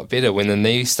feel a lot better when the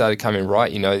knee started coming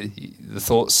right. The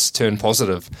thoughts turned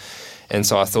positive. And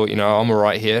so I thought, I'm all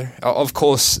right here. Of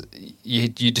course, you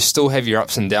just still have your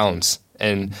ups and downs.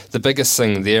 And the biggest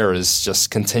thing there is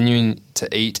just continuing to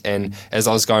eat. And as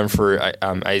I was going through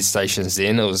aid stations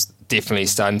then, it was definitely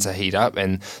starting to heat up.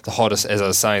 And the hottest, as I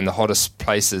was saying, the hottest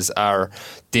places are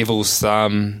Devil's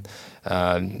Thumb,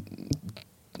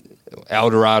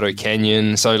 Eldorado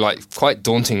Canyon, so like quite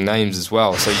daunting names as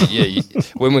well. So yeah,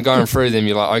 when we're going through them,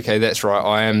 you're like, okay, that's right,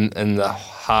 I am in the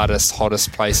hardest,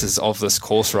 hottest places of this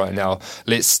course right now.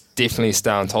 Let's definitely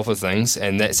stay on top of things,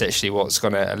 and that's actually what's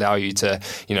going to allow you to,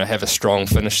 have a strong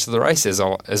finish to the race, as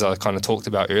I kind of talked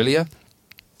about earlier.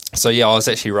 So yeah, I was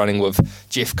actually running with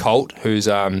Jeff Colt, he's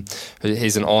an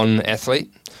on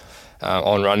athlete,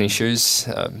 on running shoes.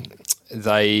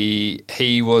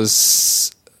 He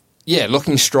was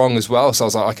looking strong as well. So I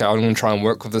was like, okay, I'm going to try and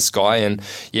work with this guy. And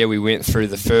yeah, we went through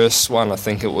the first one. I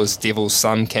think it was Devil's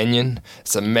Thumb Canyon.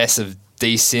 It's a massive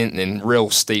descent and real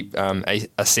steep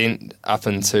ascent up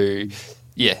into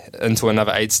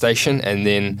another aid station. And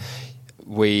then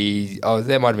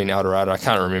that might have been Eldorado. I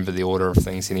can't remember the order of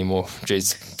things anymore.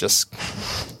 Jeez,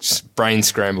 just brain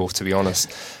scramble, to be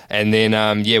honest. And then,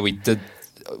 we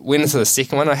went into the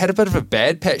second one. I had a bit of a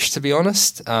bad patch, to be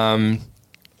honest. And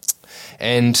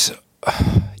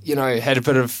had a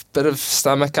bit of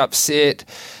stomach upset.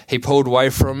 He pulled away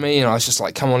from me, and I was just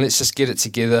like, come on, let's just get it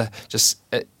together.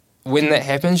 When that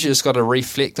happens, you just got to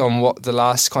reflect on what the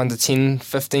last kind of 10,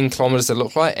 15 kilometres it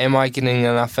looked like. Am I getting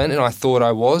enough in? And I thought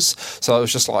I was. So I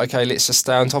was just like, okay, let's just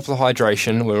stay on top of the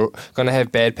hydration. We're going to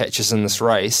have bad patches in this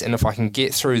race, and if I can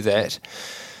get through that.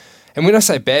 And when I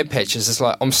say bad patches, it's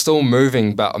like I'm still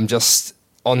moving, but I'm just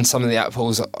on some of the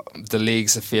uphills, the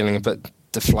legs are feeling a bit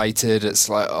deflated. It's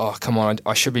like, oh, come on,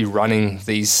 I should be running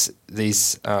these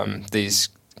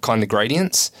kind of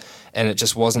gradients, and it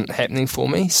just wasn't happening for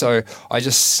me. So I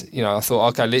just, I thought,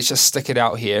 okay, let's just stick it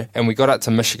out here. And we got up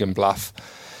to Michigan Bluff,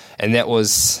 and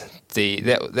that's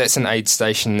an aid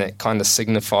station that kind of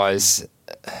signifies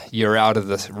you're out of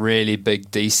the really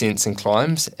big descents and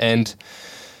climbs. And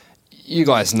you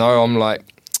guys know I'm like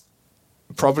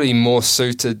probably more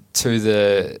suited to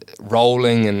the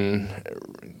rolling and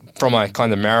from a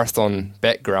kind of marathon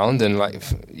background, and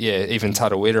even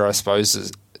Tarawera, I suppose,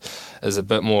 is a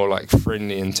bit more like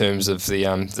friendly in terms of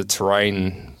the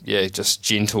terrain, just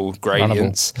gentle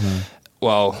gradients.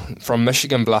 Well, from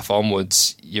Michigan Bluff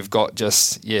onwards, you've got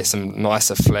just some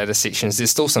nicer, flatter sections.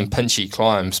 There's still some pinchy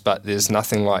climbs, but there's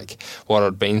nothing like what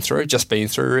I'd been through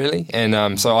really.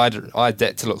 And so I had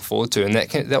that to look forward to, and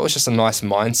that was just a nice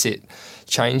mindset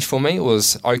change for me. It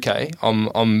was, okay,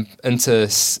 I'm into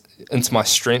my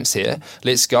strengths here.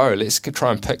 Let's go. Let's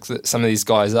try and pick some of these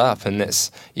guys up, and I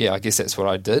guess that's what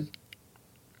I did.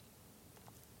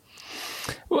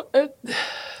 Well,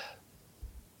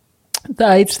 the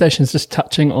aid stations, just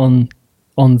touching on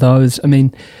those. I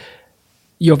mean,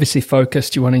 you're obviously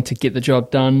focused. You're wanting to get the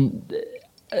job done.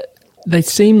 They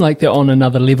seem like they're on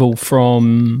another level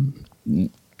from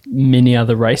many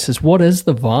other races. What is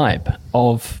the vibe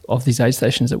of these aid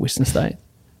stations at Western State?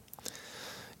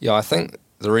 Yeah, I think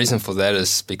the reason for that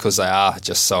is because they are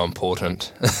just so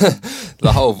important.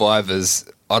 The whole vibe is,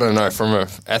 I don't know, from an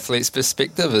athlete's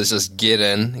perspective, is just get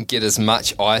in, get as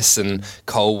much ice and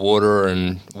cold water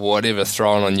and whatever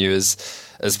thrown on you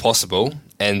as possible.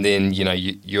 And then,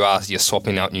 you're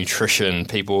swapping out nutrition.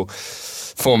 People,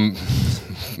 from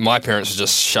my parents were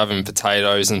just shoving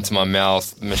potatoes into my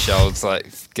mouth. Michelle's like,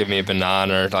 give me a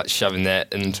banana, like shoving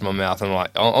that into my mouth. I'm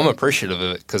like, I'm appreciative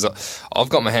of it, because I've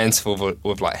got my hands full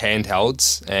with like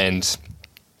handhelds, and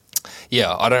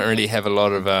I don't really have a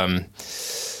lot of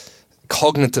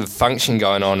cognitive function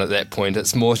going on at that point.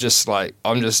 It's more just like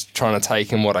I'm just trying to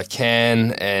take in what I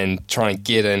can and trying to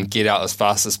get in, get out as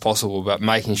fast as possible, but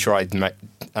making sure I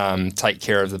take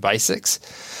care of the basics.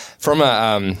 From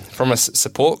a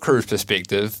support crew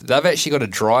perspective, they've actually got to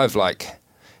drive like,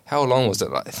 how long was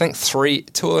it? Like, I think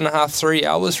 2.5, 3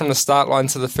 hours from the start line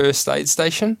to the first aid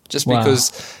station, just because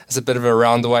it's a bit of a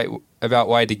roundabout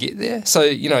way to get there. So,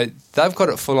 they've got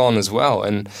it full on as well.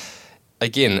 And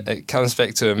again, it comes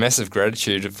back to a massive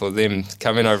gratitude for them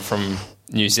coming over from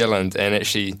New Zealand and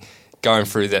actually going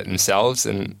through that themselves.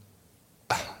 And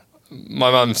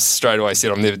my mum straight away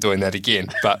said, I'm never doing that again.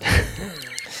 But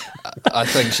I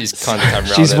think she's kind of come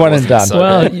around. She's one and done. So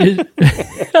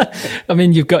I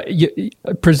mean,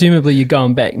 presumably you're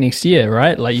going back next year,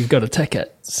 right? Like, you've got a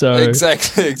ticket. So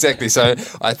exactly. So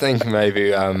I think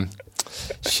maybe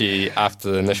she,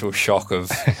 after the initial shock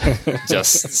of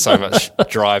just so much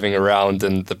driving around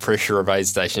and the pressure of aid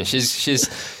station,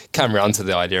 she's come around to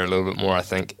the idea a little bit more, I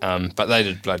think. But they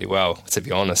did bloody well, to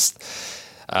be honest.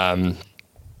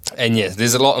 and yeah,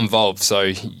 there's a lot involved.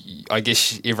 So I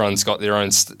guess everyone's got their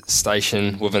own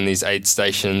station within these aid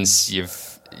stations.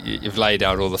 You've laid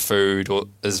out all the food, or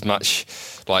as much,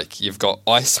 like you've got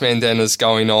ice bandanas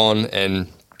going on, and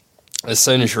as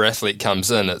soon as your athlete comes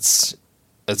in, it's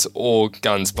all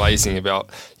guns blazing about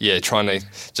trying to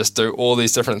just do all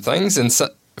these different things. And so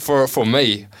for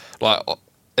me, like,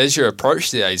 as you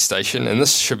approach the aid station, and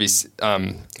this should be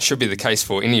the case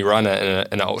for any runner in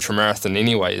an ultra marathon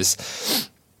anyway, is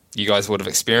you guys would have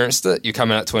experienced it. You're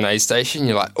coming out to an aid station,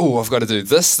 you're like, oh, I've got to do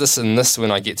this, this, and this when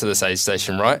I get to this aid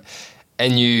station, right?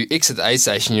 And you exit the aid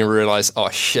station, you realise, oh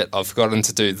shit, I've forgotten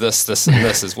to do this, this, and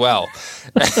this as well.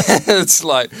 It's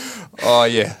like, oh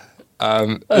yeah.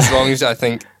 As long as I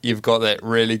think you've got that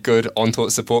really good on-tour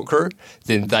support crew,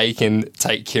 then they can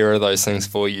take care of those things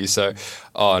for you. So,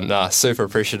 super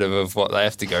appreciative of what they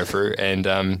have to go through. And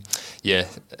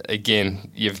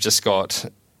again, you've just got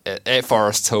at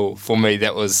Forest Hill. For me,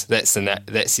 that's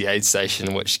the aid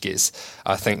station which gets,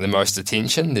 I think, the most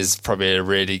attention. There's probably a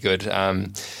really good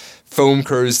film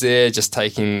crews there, just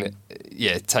taking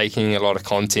a lot of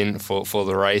content for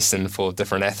the race and for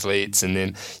different athletes. And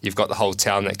then you've got the whole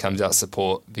town that comes out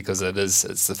support, because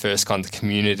it's the first kind of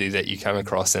community that you come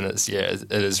across, and it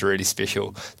is really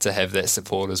special to have that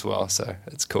support as well. So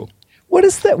it's cool. What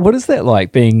is that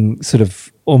like, being sort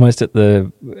of almost at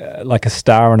the like a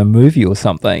star in a movie or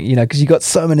something? You know, because you got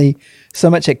so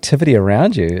much activity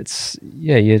around you. It's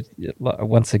you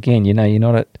once again, you know, you're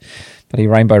not at bloody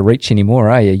Rainbow Reach anymore,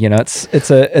 are you? You know,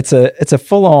 it's a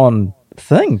full on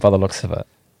thing by the looks of it.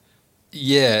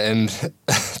 Yeah, and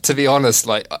to be honest,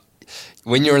 like,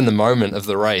 when you're in the moment of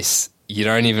the race, you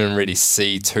don't even really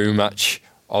see too much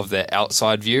of that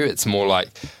outside view. It's more like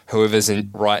whoever's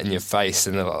right in your face,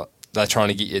 and they're trying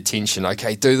to get your attention.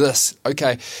 Okay, do this.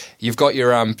 Okay, you've got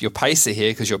your pacer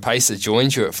here, because your pacer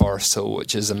joins you at Forest Hill,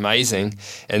 which is amazing.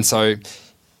 And so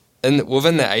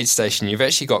within that aid station, you've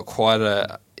actually got quite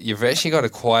a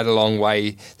long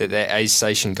way that aid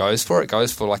station goes for. It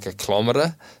goes for like 1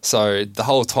 kilometre. So the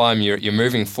whole time you're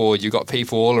moving forward, you've got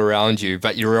people all around you,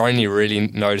 but you're only really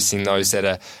noticing those that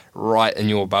are right in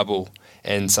your bubble.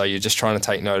 And so you're just trying to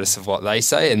take notice of what they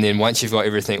say. And then once you've got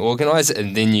everything organised,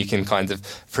 and then you can kind of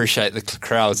appreciate the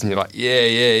crowds, and you're like,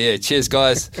 yeah, cheers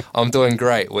guys, I'm doing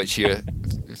great, which you're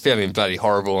feeling bloody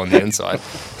horrible on the inside.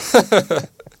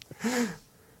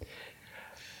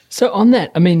 So on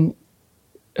that, I mean,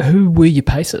 who were your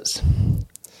pacers?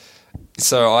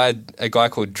 So I had a guy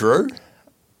called Drew.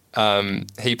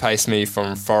 He paced me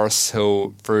from Forest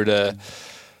Hill through to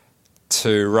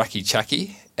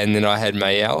Whakatāne. And then I had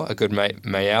Mayal, a good mate,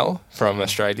 Mayal from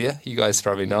Australia. You guys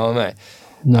probably know him, eh?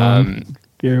 No,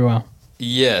 very well.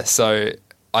 Yeah, so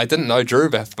I didn't know Drew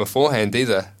beforehand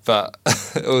either, but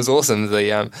it was awesome.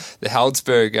 The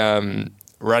Haldsburg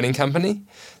running company,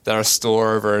 they're a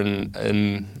store over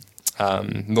in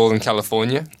Northern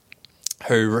California,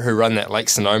 who run that Lake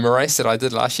Sonoma race that I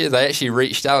did last year. They actually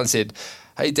reached out and said,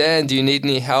 hey, Dan, do you need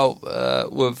any help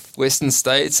with Western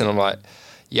States? And I'm like,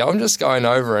 yeah, I'm just going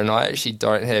over, and I actually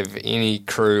don't have any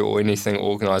crew or anything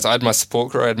organised. I had my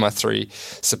support crew, I had my 3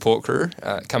 support crew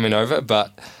coming over,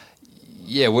 but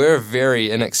yeah, we're very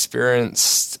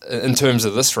inexperienced in terms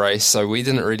of this race, so we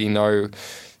didn't really know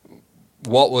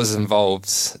what was involved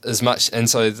as much, and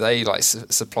so they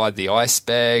supplied the ice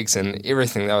bags and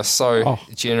everything. They were so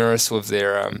generous with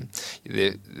their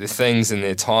things and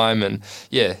their time. And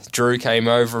yeah, Drew came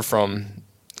over from,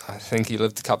 I think he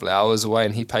lived a couple of hours away,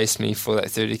 and he paced me for that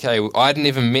 30k. I hadn't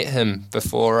even met him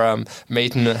before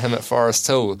meeting him at Forest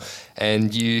Hill,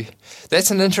 and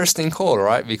that's an interesting call,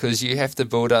 right? Because you have to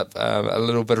build up a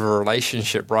little bit of a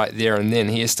relationship right there and then.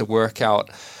 He has to work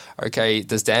out, okay,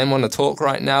 does Dan want to talk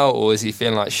right now, or is he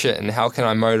feeling like shit? And how can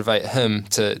I motivate him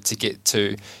to get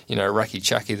to,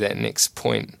 Whakatāne, that next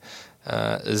point,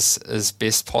 as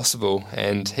best possible?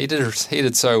 And he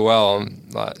did so well.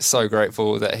 I'm so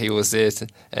grateful that he was there.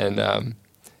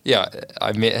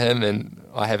 I met him, and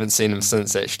I haven't seen him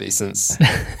since.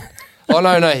 Oh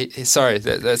no, sorry,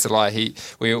 that's a lie.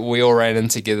 We all ran in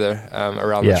together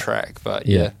around the track, but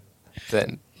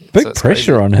big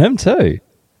pressure on him too.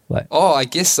 I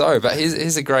guess so, but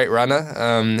he's a great runner.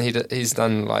 He's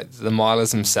done the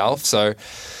milers himself, so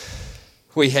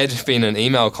we had been in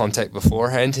email contact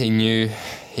beforehand. He knew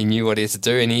what he had to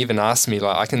do, and he even asked me,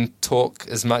 I can talk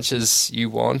as much as you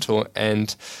want,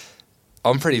 and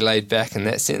I'm pretty laid back in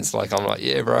that sense. I'm like,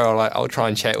 yeah, bro, I'll try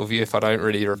and chat with you. If I don't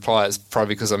really reply, it's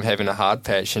probably because I'm having a hard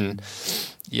patch, and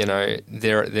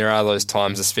there are those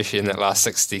times, especially in that last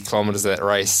 60 kilometres of that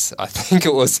race. I think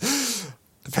it was,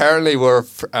 apparently we're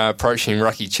approaching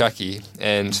Whakatāne,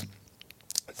 and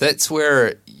that's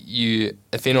where you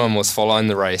if anyone was following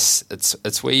the race,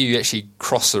 it's where you actually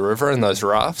cross the river in those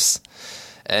rafts.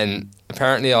 And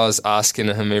apparently I was asking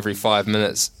him every 5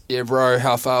 minutes, yeah, bro,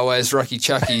 how far away is Rocky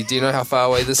Chucky? Do you know how far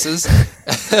away this is?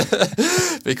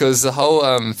 Because the whole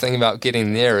thing about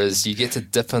getting there is you get to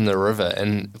dip in the river,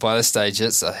 and by this stage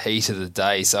it's the heat of the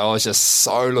day. So I was just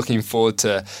so looking forward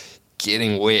to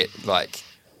getting wet. Like,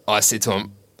 I said to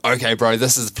him, okay, bro,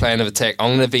 this is the plan of attack.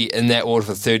 I'm going to be in that water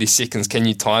for 30 seconds. Can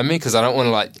you time me? Because I don't want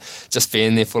to, like, just be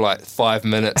in there for, like, 5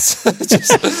 minutes.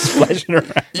 Just Splashing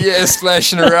around. Yeah,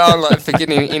 splashing around, like,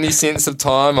 forgetting any sense of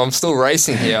time. I'm still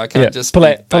racing here. I can't just pull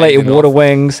out your water off.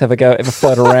 wings, have a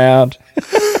float around.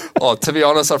 Oh, to be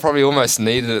honest, I probably almost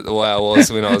needed it the way I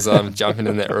was when I was jumping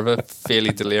in that river.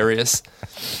 Fairly delirious.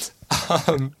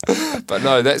 But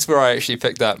no, that's where I actually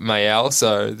picked up Mayal,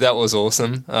 so that was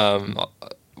awesome.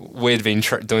 We'd been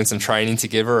doing some training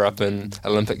together up in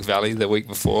Olympic Valley the week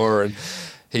before, and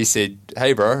he said,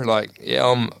 hey bro, like, yeah,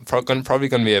 I'm probably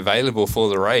going to be available for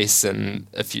the race, and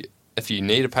if you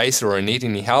need a pacer or need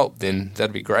any help, then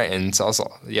that'd be great. And so I was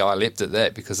like, yeah, I leapt at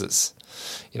that, because it's,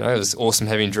 you know, it was awesome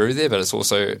having Drew there, but it's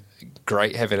also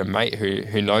great having a mate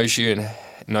who knows you and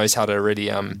knows how to really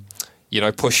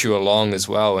push you along as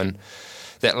well. And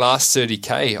that last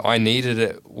 30k, I needed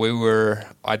it.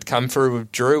 I'd come through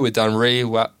with Drew. We'd done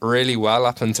really well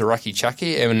up into Rocky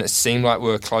Chucky, and it seemed like we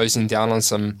were closing down on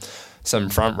some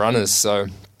front runners. So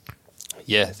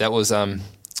yeah, that was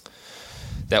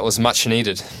much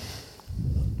needed.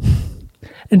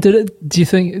 And did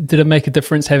it make a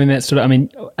difference having that sort of, I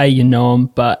mean, you know him,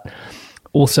 but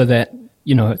also that,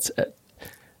 you know, it's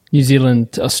New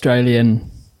Zealand to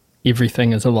Australian,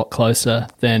 everything is a lot closer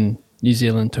than New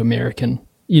Zealand to American.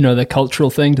 You know, the cultural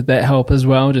thing, did that help as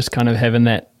well? Just kind of having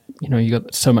that, you know, you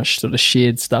got so much sort of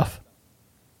shared stuff.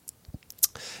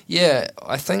 Yeah,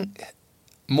 I think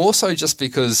more so just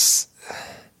because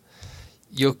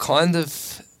you're kind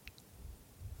of,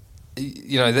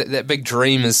 you know, that big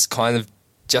dream is kind of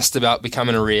just about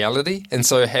becoming a reality. And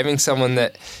so having someone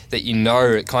that you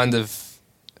know, it kind of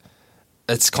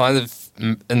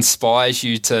inspires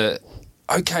you to,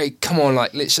 okay, come on,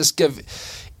 like, let's just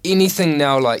give anything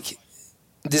now, like,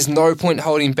 there's no point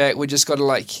holding back. We just got to,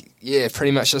 like, yeah,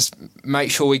 pretty much just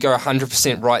make sure we go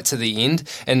 100% right to the end.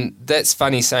 And that's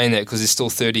funny saying that, because there's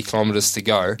still 30 kilometres to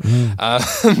go.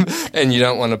 And you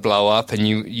don't want to blow up, and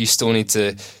you still need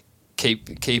to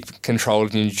keep control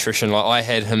of your nutrition. Like, I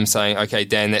had him saying, okay,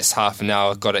 Dan, that's half an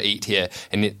hour, I've got to eat here.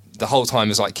 And the whole time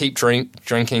was like, keep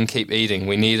drinking, keep eating.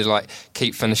 We need to, like,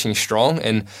 keep finishing strong.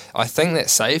 And I think that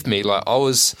saved me. Like,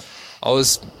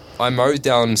 I mowed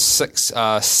down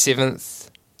seventh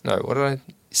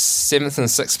and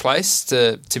sixth place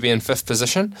to be in fifth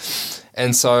position.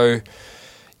 And so,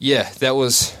 yeah, that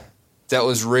was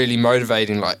really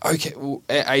motivating. Like, okay,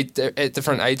 at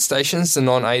different aid stations, the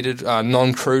non-aided,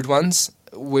 non-crewed ones,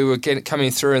 we were coming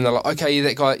through, and they're like, okay,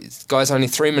 that guy's only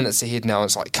 3 minutes ahead now.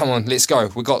 It's like, come on, let's go.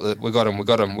 We got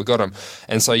him.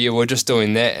 And so, yeah, we're just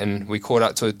doing that, and we caught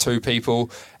up to 2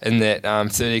 people in that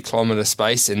 30-kilometre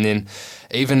space. And then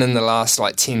even in the last,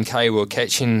 like, 10k, we were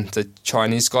catching the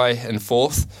Chinese guy in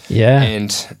fourth. Yeah.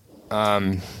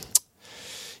 And,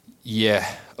 yeah,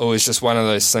 it was just one of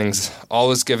those things. I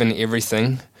was given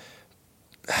everything.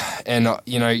 And,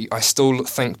 you know, I still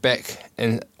think back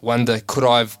and wonder, could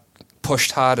I have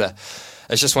pushed harder?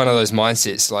 It's just one of those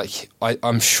mindsets. Like,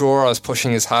 I'm sure I was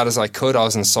pushing as hard as I could. I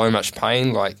was in so much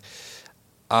pain. Like,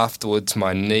 afterwards,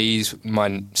 my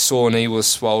sore knee was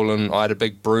swollen. I had a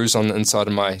big bruise on the inside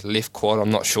of my left quad. I'm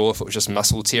not sure if it was just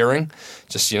muscle tearing,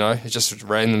 just, you know, just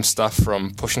random stuff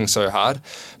from pushing so hard.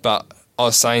 But I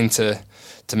was saying to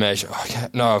Maj, okay,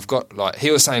 no, I've got, like,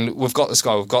 he was saying, we've got this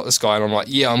guy. And I'm like,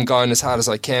 yeah, I'm going as hard as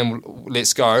I can.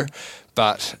 Let's go.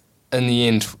 But in the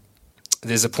end,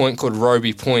 there's a point called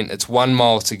Roby Point. It's 1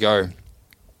 mile to go,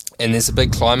 and there's a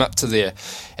big climb up to there.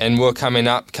 And we're coming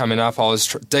up. I was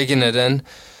digging it in,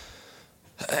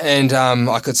 and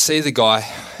I could see the guy.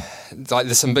 Like,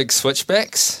 there's some big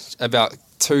switchbacks about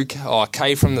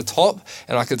 2k from the top,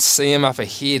 and I could see him up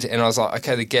ahead. And I was like,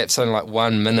 okay, the gap's only like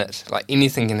 1 minute. Like,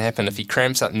 anything can happen. If he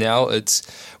cramps up now,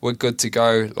 we're good to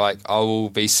go. Like,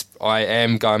 I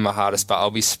am going my hardest, but I'll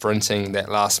be sprinting that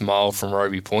last mile from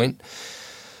Roby Point.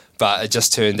 But it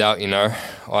just turned out, you know,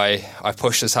 I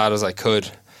pushed as hard as I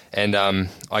could, and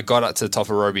I got up to the top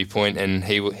of Roby Point, and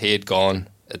he had gone.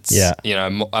 It's, you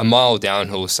know, a mile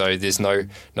downhill, so there's no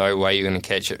way you're going to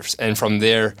catch it. And from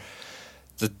there,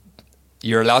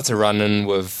 you're allowed to run in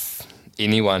with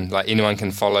anyone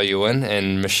can follow you in.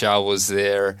 And Michelle was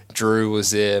there, Drew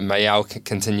was there, Mayal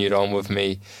continued on with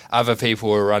me. Other people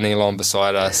were running along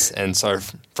beside us, and so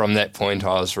from that point,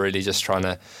 I was really just trying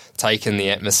to take in the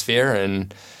atmosphere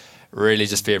and really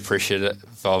just be appreciative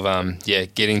of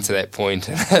getting to that point.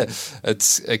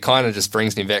 It kind of just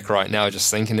brings me back right now just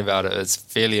thinking about it. It's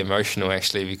fairly emotional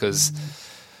actually, because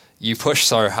you push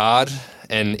so hard,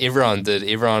 and everyone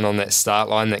on that start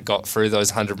line that got through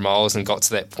those 100 miles and got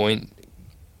to that point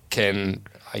can,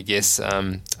 I guess,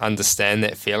 understand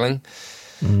that feeling.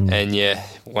 And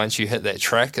once you hit that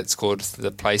track, it's called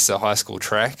the Placer High School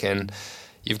track, and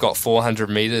you've got 400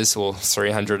 metres or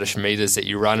 300-ish metres that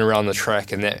you run around the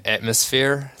track, and that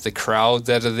atmosphere, the crowd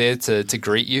that are there to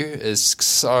greet you is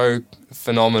so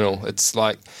phenomenal. It's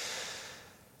like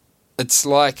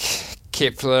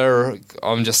Kepler.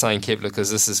 I'm just saying Kepler because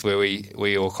this is where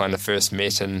we all kind of first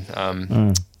met, and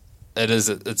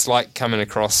it's like coming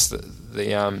across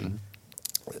the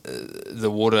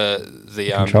water,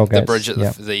 the bridge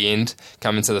at the end,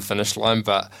 coming to the finish line.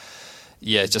 But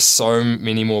yeah, just so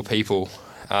many more people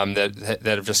that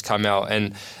have just come out,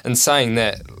 and saying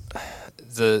that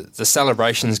the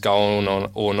celebrations go on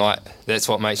all night. That's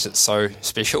what makes it so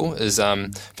special, is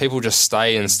people just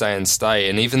stay and stay and stay,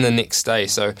 and even the next day.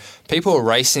 So people are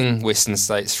racing Western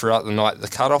States throughout the night. The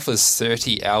cutoff is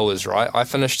 30 hours, right? I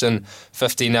finished in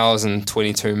 15 hours and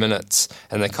 22 minutes,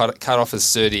 and the cutoff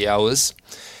is 30 hours.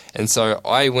 And so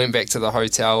I went back to the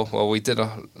hotel. Well,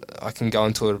 I can go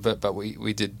into it a bit, but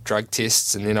we did drug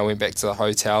tests, and then I went back to the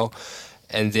hotel,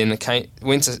 and then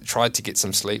tried to get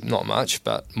some sleep, not much,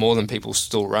 but more than people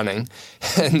still running,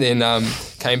 and then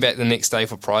came back the next day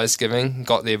for prize giving,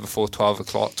 got there before 12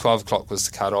 o'clock. 12 o'clock was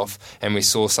the cutoff, and we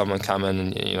saw someone come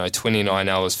in, and 29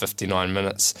 hours, 59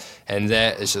 minutes, and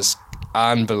that is just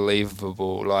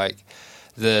unbelievable. Like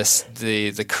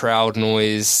the crowd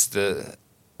noise, the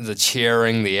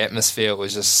cheering, the atmosphere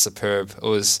was just superb. It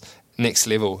was next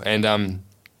level, and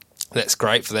that's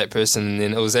great for that person. And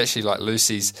then it was actually like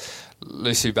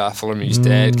Lucy Bartholomew's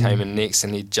dad came in next,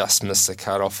 and he just missed the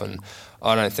cutoff, and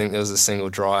I don't think there was a single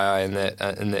dry eye in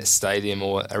that stadium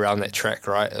or around that track.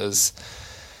 Right, it was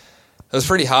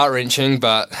pretty heart wrenching,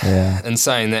 but in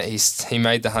saying that, he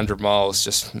made the 100 miles,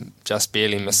 just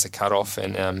barely missed the cutoff,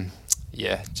 and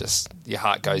just your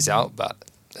heart goes out, but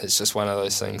it's just one of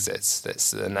those things that's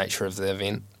the nature of the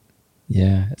event.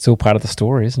 Yeah, it's all part of the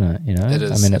story, isn't it? It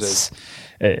is. I mean,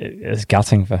 it's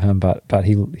gutting for him, but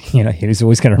he's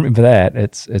always going to remember that.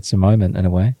 It's a moment in a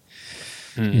way.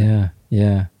 Yeah.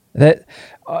 That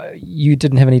you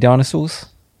didn't have any dinosaurs,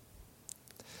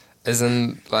 as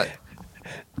in like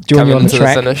coming on into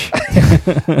the finish.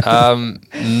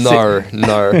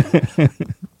 No.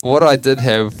 What I did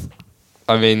have,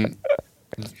 I mean,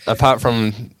 apart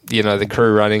from the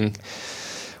crew running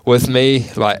with me,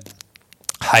 like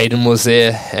Hayden was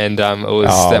there, and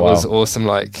was awesome.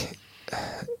 Like,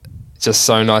 just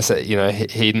so nice that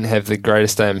he didn't have the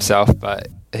greatest day himself, but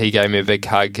he gave me a big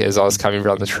hug as I was coming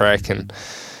around the track, and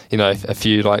a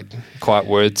few like quiet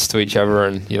words to each other,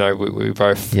 and we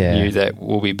both knew that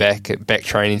we'll be back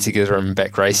training together and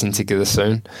back racing together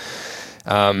soon.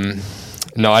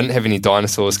 No, I didn't have any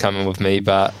dinosaurs coming with me,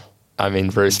 but I mean,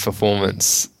 Ruth's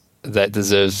performance, that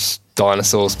deserves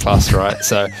dinosaurs plus, right?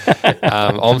 So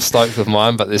I'm stoked with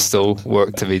mine, but there's still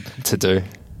work to do.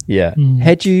 Yeah.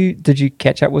 Did you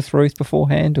catch up with Ruth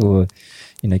beforehand, or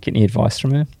get any advice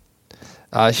from her?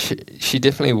 She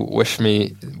definitely wished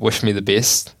me the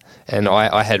best, and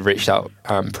I had reached out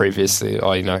previously,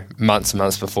 months and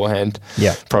months beforehand.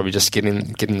 Yeah. Probably just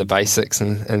getting the basics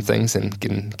and things, and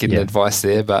getting advice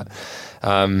there. But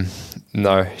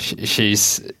no,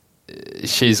 she's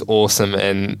awesome,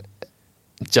 and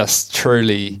just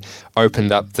truly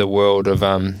opened up the world of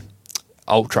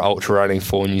ultra running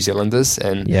for New Zealanders,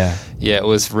 and it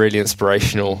was really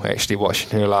inspirational actually watching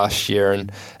her last year,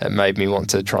 and it made me want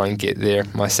to try and get there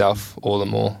myself all the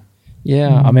more.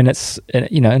 I mean, it's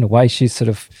in a way she's sort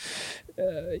of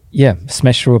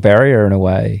smashed through a barrier in a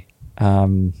way,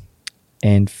 and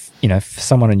for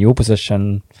someone in your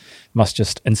position must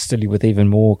just instill you with even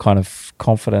more kind of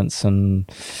confidence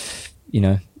and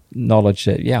knowledge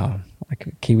that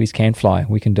Kiwis can fly,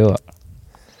 we can do it.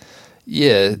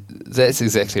 Yeah, that's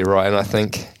exactly right. And I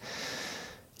think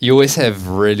you always have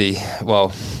really,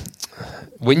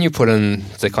 when you put in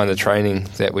the kind of training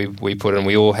that we put in,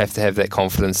 we all have to have that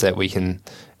confidence that we can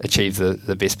achieve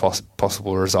the best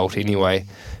possible result anyway.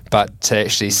 But to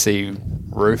actually see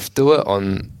Ruth do it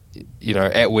on,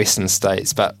 at Western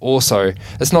States, but also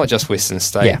it's not just Western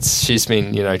States. She's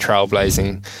been,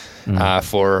 trailblazing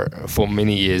for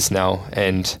many years now,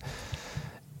 and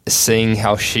seeing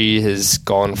how she has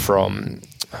gone from,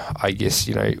 I guess,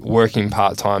 working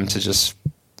part-time to just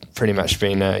pretty much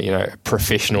being a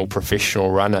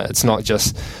professional runner. It's not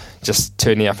just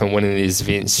turning up and winning these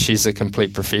events. She's a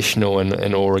complete professional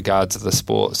in all regards of the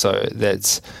sport. So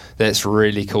that's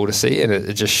really cool to see, and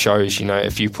it just shows,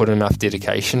 if you put enough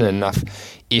dedication and enough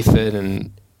effort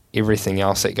and everything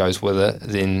else that goes with it,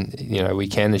 then we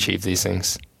can achieve these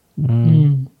things.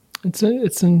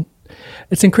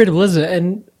 It's incredible, isn't it?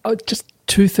 And just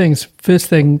two things. First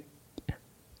thing,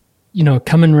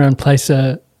 coming around place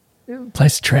a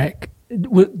track.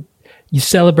 You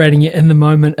celebrating it in the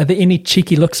moment. Are there any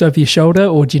cheeky looks over your shoulder,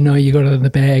 or do you got it in the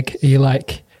bag? Are you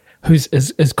like,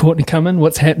 is Courtney coming?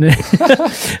 What's happening?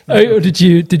 Or did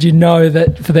you know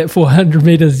that for that 400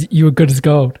 meters you were good as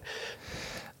gold?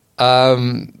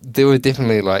 There were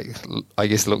definitely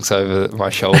looks over my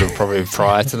shoulder probably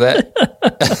prior to that,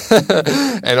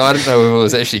 and I don't know if it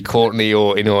was actually Courtney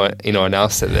or anyone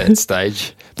else at that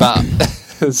stage. But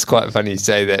it's quite funny you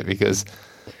say that, because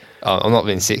I'm not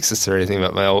being sexist or anything,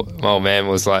 but my old man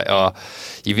was like, "Oh,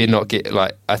 you better not get,"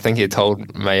 I think he told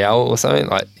Mayel or something,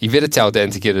 "You better tell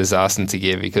Dan to get his ass into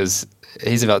gear, because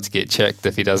he's about to get checked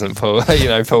if he doesn't pull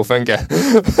finger."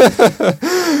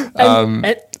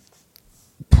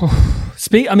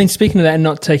 Speaking of that, and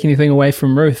not taking anything away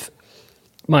from Ruth,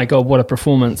 my God, what a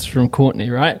performance from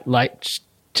Courtney, right?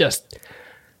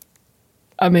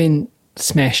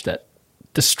 Smashed it.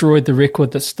 Destroyed the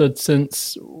record that stood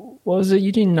since, what was it,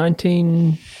 Eugene,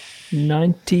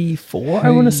 1994, I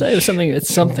want to say, or something.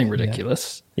 It's something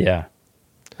ridiculous. Yeah.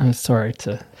 I'm sorry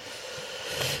to...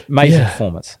 Amazing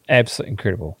performance. Absolutely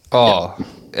incredible. Oh,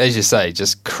 as you say,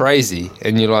 just crazy.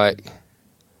 And you're like,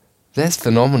 that's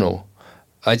phenomenal.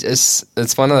 It's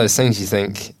one of those things you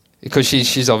think, because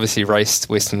she's obviously raced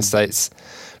Western States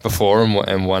before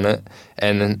and won it,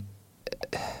 and then,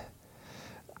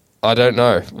 I don't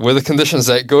know, were the conditions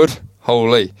that good?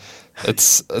 Holy,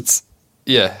 it's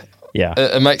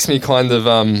it makes me kind of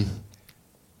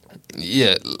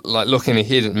looking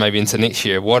ahead maybe into next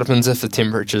year. What happens if the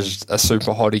temperatures are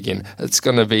super hot again? It's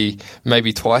going to be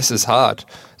maybe twice as hard.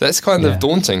 That's kind of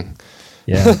daunting.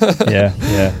 Yeah.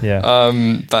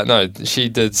 But no, she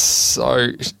did so,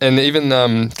 and even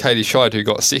Katie Scheid, who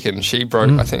got second, she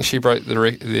broke. I think she broke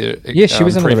the she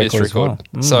was on the previous record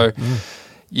as well.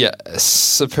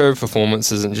 Superb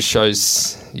performances, and just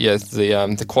shows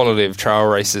the quality of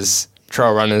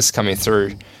trail runners coming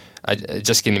through,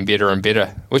 just getting better and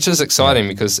better, which is exciting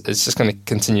because it's just going to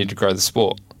continue to grow the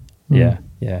sport. Yeah.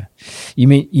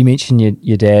 You mentioned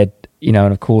your dad, and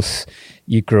of course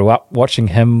you grew up watching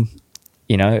him.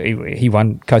 He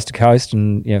won coast to coast,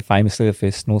 and famously the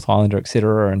first North Highlander,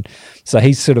 etc. And so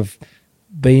he's sort of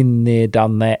been there,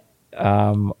 done that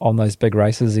on those big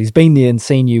races. He's been there and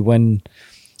seen you win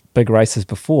big races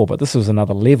before, but this was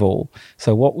another level.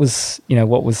 So what was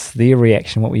their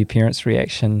reaction? What were your parents'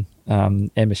 reaction,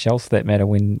 and Michelle's for that matter,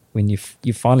 when you've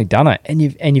finally done it, and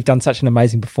you've done such an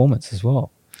amazing performance as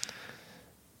well?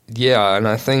 Yeah, and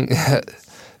I think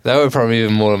they were probably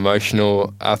even more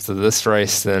emotional after this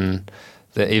race than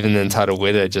even the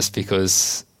Tarawera, just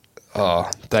because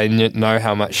they know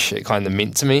how much it kind of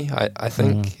meant to me. I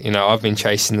think I've been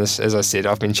chasing this, as I said,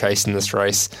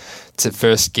 race to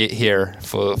first get here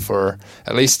for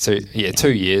at least 2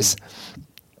 years,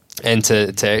 and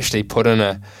to actually put in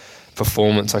a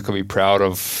performance I could be proud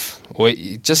of.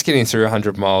 Just getting through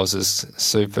 100 miles is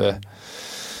super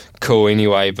cool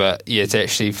anyway, but to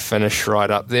actually finish right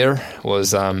up there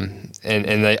was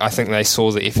and I think they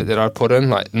saw the effort that I put in,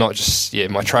 not just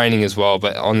my training as well,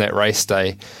 but on that race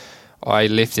day I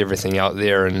left everything out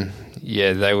there, and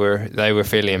they were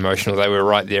fairly emotional. They were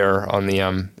right there on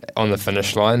the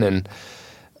finish line, and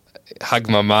hugged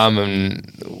my mum, and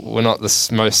we're not the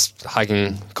most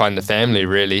hugging kind of family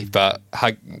really, but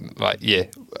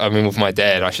with my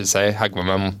dad, I should say, hug my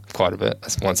mum quite a bit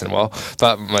once in a while,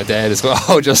 but my dad as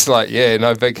well, just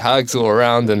big hugs all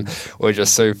around, and we're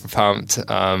just super pumped.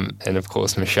 And of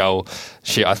course Michelle,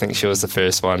 I think she was the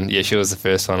first one. She was the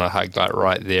first one I hugged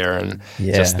right there, and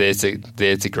just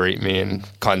there to greet me and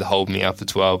kind of hold me up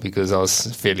as well, because I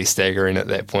was fairly staggering at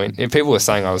that point. And people were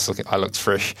saying I looked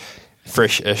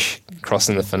fresh-ish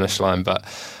crossing the finish line, but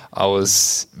I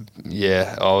was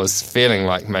feeling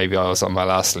like maybe I was on my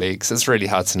last legs. It's really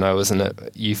hard to know, isn't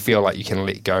it? You feel like you can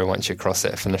let go once you cross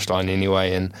that finish line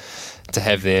anyway, and to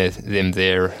have them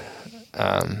there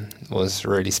was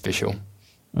really special.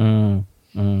 That's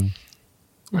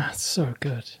so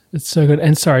good. It's so good.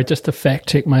 And sorry, just to fact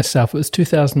check myself, it was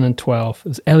 2012. It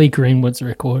was Ellie Greenwood's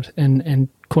record, and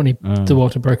Courtney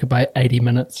DeWalter broke it by 80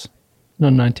 minutes.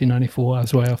 Not 1994, I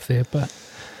was way off there, but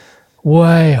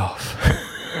way off.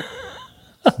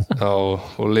 Oh,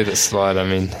 we'll let it slide. I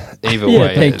mean, either Yeah,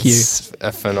 way, thank it's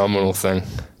a phenomenal thing.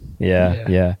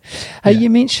 Yeah. Hey, you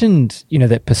mentioned,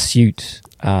 that pursuit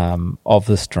of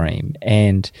this dream,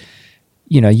 and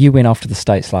you went off to the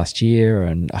States last year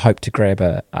and hoped to grab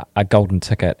a golden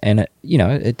ticket, and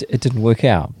it didn't work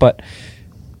out. But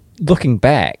looking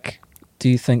back, do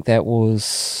you think that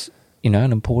was an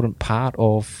important part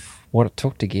of what it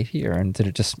took to get here, and did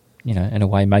it just in a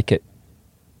way make it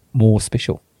more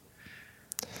special?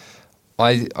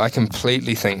 I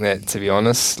completely think that, to be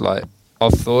honest. Like,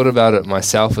 I've thought about it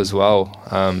myself as well.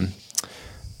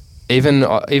 Even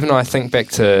I think back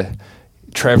to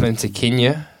traveling to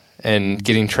Kenya and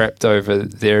getting trapped over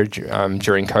there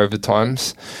during COVID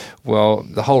times. Well,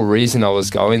 the whole reason I was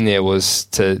going there was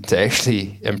to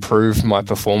actually improve my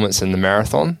performance in the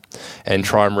marathon and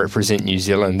try and represent New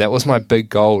Zealand. That was my big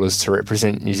goal, is to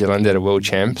represent New Zealand at a World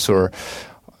Champs, or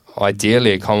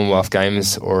ideally a Commonwealth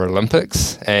Games or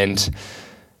Olympics. And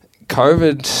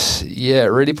COVID,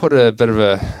 it really put a bit of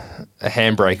a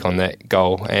handbrake on that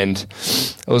goal. And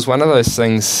it was one of those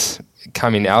things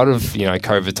coming out of,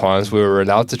 COVID times, we were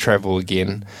allowed to travel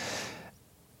again.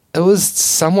 It was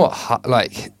somewhat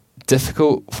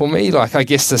difficult for me, I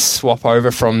guess, to swap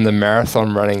over from the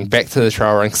marathon running back to the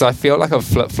trail running, because I feel like I've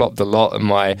flip-flopped a lot in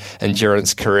my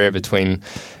endurance career between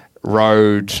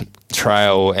road,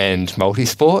 trail and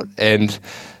multi-sport. And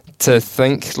to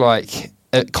think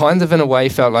it kind of in a way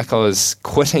felt like I was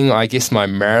quitting, I guess, my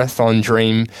marathon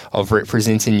dream of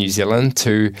representing New Zealand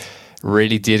to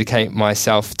really dedicate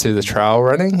myself to the trail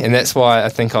running. And that's why I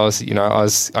think I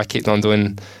kept on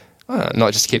doing,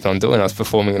 not just kept on doing, I was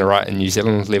performing in New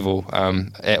Zealand level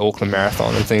at Auckland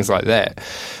Marathon and things like that.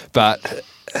 But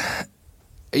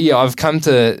I've come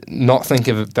to not think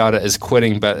about it as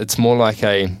quitting, but it's more like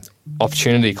a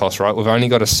opportunity cost, right? We've only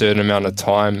got a certain amount of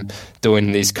time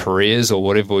doing these careers or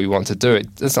whatever we want to do.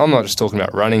 I'm not just talking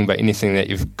about running, but anything that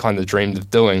you've kind of dreamed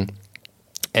of doing.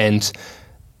 And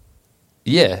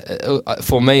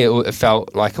for me, it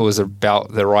felt like it was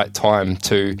about the right time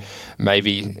to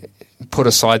maybe put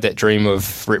aside that dream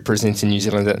of representing New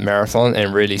Zealand at the marathon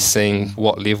and really seeing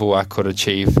what level I could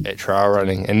achieve at trail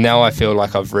running. And now I feel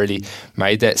like I've really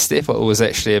made that step. It was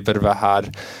actually a bit of a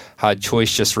hard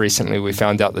choice. Just recently we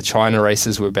found out the China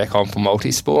races were back on for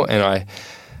multisport, and I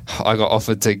got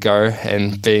offered to go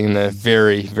and be in a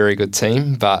very, very good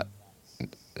team. But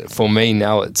for me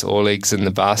now, it's all eggs in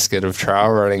the basket of trail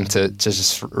running to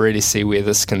just really see where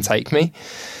this can take me.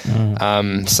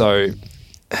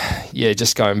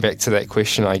 Just going back to that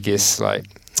question, I guess,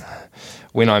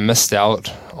 when I missed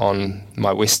out on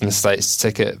my Western States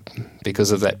ticket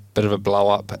because of that bit of a blow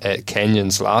up at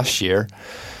Canyons last year,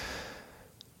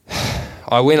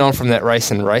 I went on from that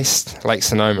race and raced Lake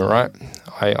Sonoma, right?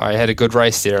 I had a good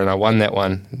race there and I won that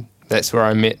one. That's where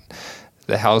I met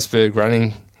the Halsberg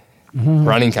running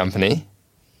company,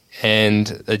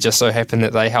 and it just so happened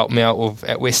that they helped me out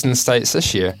at Western States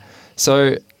this year.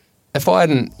 So if I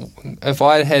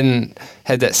hadn't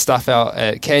had that stuff out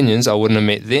at Canyons, I wouldn't have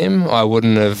met them. I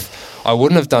wouldn't have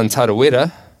done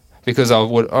Tarawera, because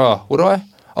would I?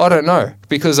 I don't know,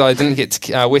 because I didn't get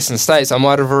to Western States. I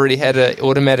might have already had an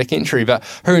automatic entry, but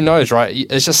who knows, right?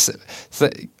 It's just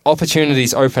the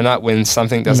opportunities open up when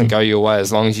something doesn't go your way,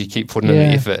 as long as you keep putting in the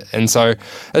effort. And so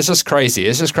it's just crazy.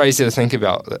 It's just crazy to think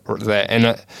about that.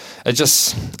 And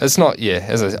it's not,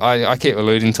 as I keep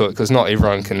alluding to it, because not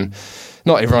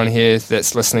everyone here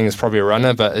that's listening is probably a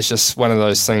runner, but it's just one of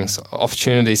those things.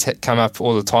 Opportunities come up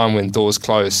all the time when doors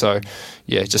close. So,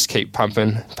 just keep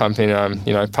pumping out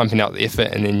the effort,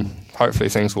 and then hopefully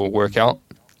things will work out.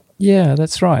 Yeah,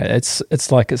 that's right.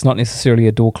 It's like it's not necessarily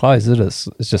a door closed. It's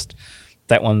just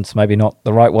that one's maybe not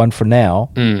the right one for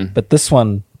now, but this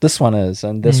one is,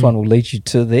 and this one will lead you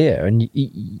to there, and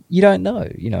you don't know.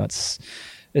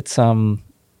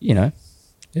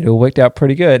 It all worked out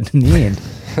pretty good in the end.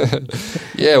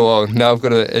 Well, now I've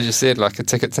got as you said, a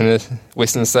ticket to the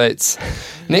Western States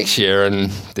next year,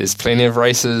 and there's plenty of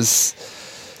races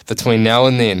between now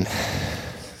and then.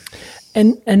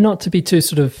 And not to be too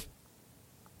sort of,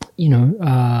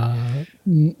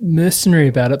 mercenary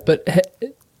about it, but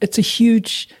it's a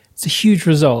huge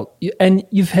result, and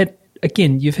you've had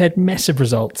massive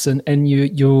results, and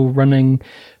you're running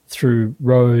through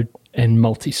road and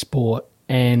multi-sport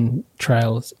and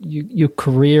trails. Your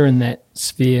career in that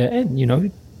sphere,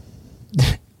 and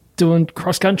doing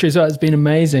cross country as well, has been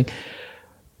amazing.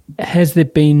 Has there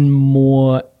been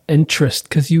more interest,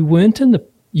 because you weren't in the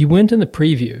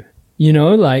preview?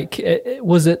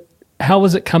 How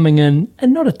was it coming in?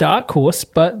 And not a dark horse,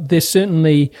 but there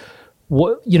certainly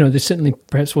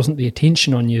perhaps wasn't the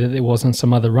attention on you that there was on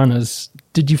some other runners.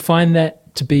 Did you find that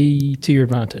to be to your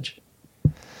advantage?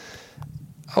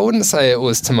 I wouldn't say it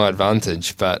was to my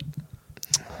advantage, but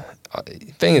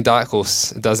being a dark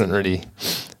horse, it doesn't really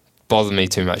bother me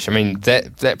too much. I mean,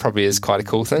 that probably is quite a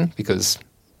cool thing, because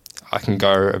I can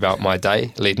go about my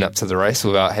day leading up to the race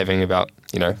without having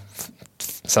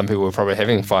some people were probably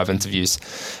having 5 interviews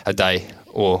a day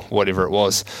or whatever it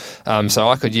was. So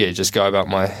I could, just go about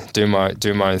do my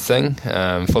own thing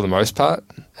for the most part.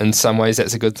 In some ways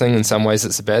that's a good thing, in some ways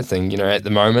it's a bad thing. At the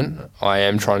moment I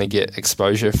am trying to get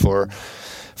exposure for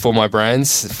my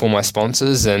brands, for my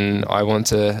sponsors, and I want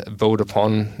to build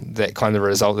upon that kind of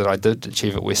result that I did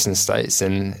achieve at Western States,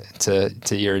 and to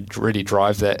really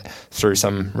drive that through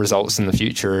some results in the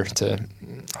future to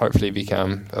hopefully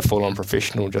become a full-on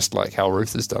professional, just like how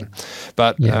Ruth has done.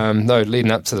 But no,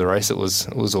 leading up to the race, it was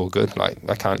all good. Like,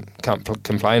 I can't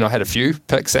complain. I had a few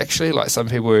picks actually. Like, some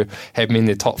people had me in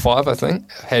their top 5. I think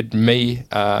had me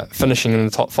finishing in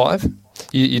the top 5.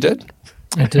 You did?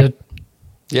 I did.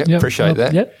 Yep, appreciate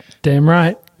that. Yep, damn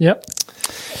right. Yep.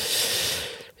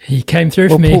 He came through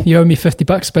for me. Paul, you owe me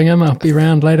 $50, Bingham. I'll be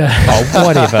around later. Oh,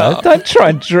 whatever. Don't try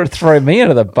and throw me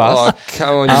under the bus. Oh,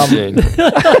 come on, Eugene.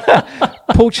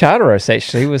 Paul Charteris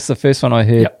actually was the first one I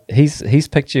heard. Yep. He's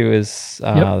picked you as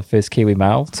the first Kiwi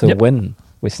male to win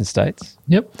Western States.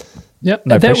 Yep. No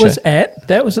that pressure. was at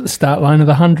the start line of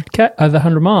the 100K, the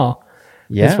 100 mile.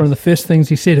 Yeah. That's one of the first things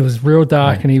he said. It was real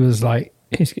dark, and he was like,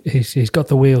 he's got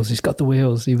the wheels. He's got the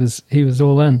wheels. He was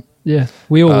all in. Yeah,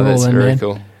 we all were all in, man. That's very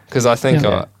cool. Because I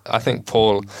think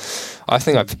Paul, I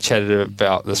think I chatted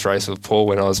about this race with Paul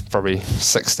when I was probably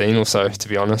 16 or so, to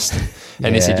be honest.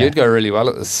 And he said, you'd go really well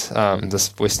at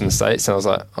this Western States. And I was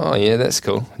like, oh, yeah, that's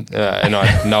cool. And I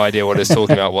had no idea what he was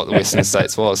talking about, what the Western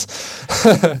States was.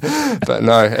 But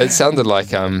no, it sounded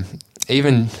like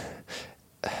even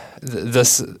the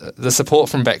support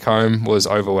from back home was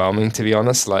overwhelming, to be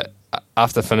honest. Like,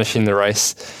 after finishing the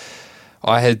race,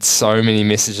 I had so many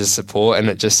messages of support, and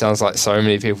it just sounds like so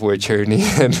many people were tuning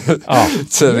in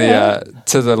to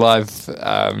the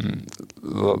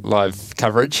live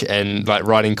coverage, and like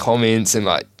writing comments and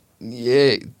like,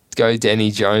 go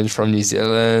Danny Jones from New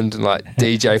Zealand, and like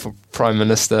DJ for Prime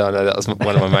Minister. I know that was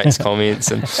one of my mates'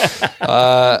 comments, and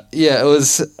it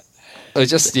was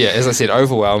just, as I said,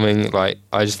 overwhelming. Like,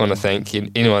 I just want to thank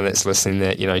anyone that's listening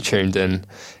that, tuned in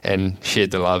and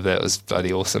shared the love. That was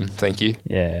bloody awesome. Thank you.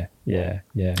 Yeah.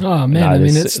 Oh, man, I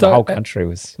mean, it's the whole country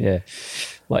was,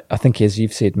 like, I think, as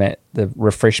you've said, Matt, the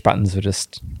refresh buttons were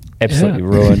just absolutely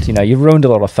ruined. You ruined a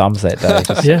lot of thumbs that day.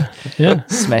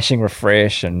 Just smashing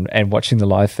refresh and watching the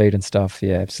live feed and stuff.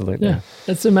 Yeah, absolutely. Yeah,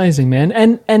 it's amazing, man.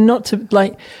 And not to,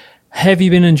 like, have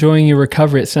you been enjoying your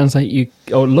recovery? It sounds like it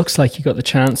looks like you got the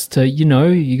chance to,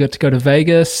 you got to go to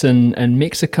Vegas and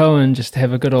Mexico and just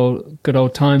have a good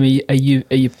old time. Are you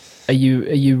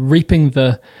reaping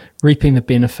the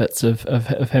benefits of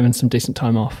having some decent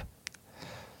time off?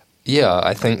 Yeah,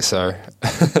 I think so.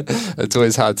 It's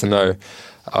always hard to know.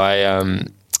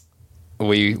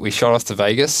 We shot off to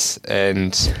Vegas,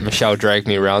 and Michelle dragged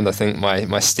me around. I think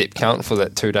my step count for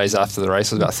that 2 days after the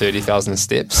race was about 30,000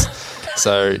 steps.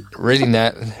 So really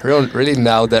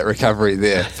nailed that recovery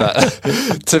there. But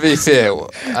to be fair,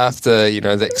 after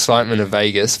the excitement of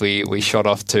Vegas, we shot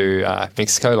off to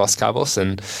Mexico, Los Cabos,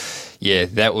 and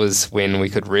that was when we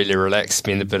could really relax,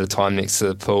 spend a bit of time next to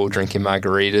the pool, drinking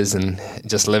margaritas and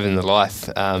just living the life.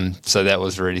 So that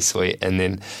was really sweet. And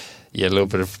then a little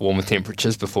bit of warmer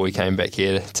temperatures before we came back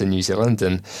here to New Zealand,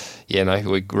 and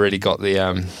we really got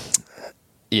the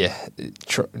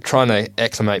trying to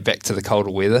acclimate back to the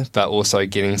colder weather, but also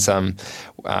getting some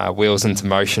wheels into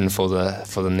motion for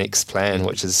the next plan,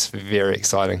 which is very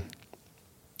exciting.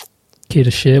 Care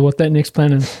to share what that next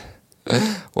plan is?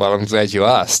 Well, I'm glad you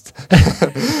asked.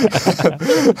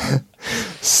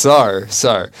 So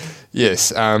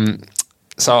yes.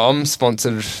 So I'm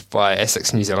sponsored by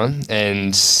ASICS New Zealand,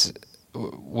 and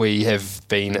we have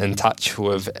been in touch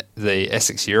with the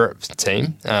ASICS Europe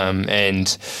team,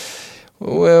 and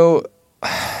well,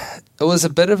 it was a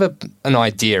bit of an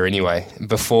idea anyway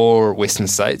before Western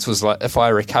States. Was like, if I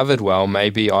recovered well,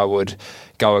 maybe I would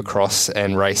go across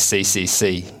and race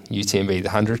CCC UTMB the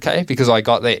 100K, because I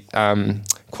got that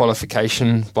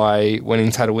qualification by winning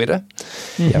Tarawera.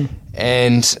 Yep.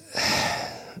 And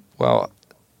well,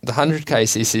 the 100K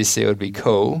CCC would be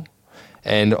cool,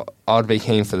 and I'd be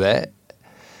keen for that.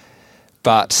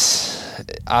 But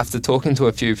after talking to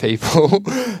a few people,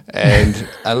 and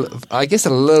I guess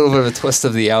a little bit of a twist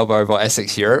of the elbow by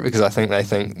ASICS Europe, because I think they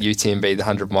think UTMB the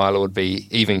 100 miler would be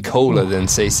even cooler than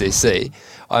CCC,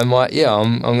 I might,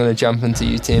 I'm going to jump into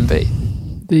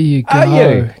UTMB. There you go. Are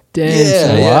you?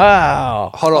 Damn. Yeah.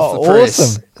 Wow. Hot off Oh, the press.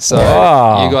 awesome. So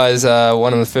Wow. you guys are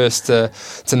one of the first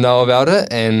to know about it,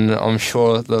 and I'm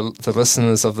sure the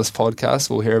listeners of this podcast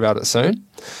will hear about it soon.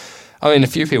 I mean, a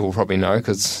few people probably know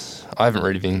because I haven't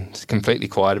really been completely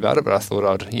quiet about it, but I thought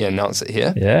I'd announce it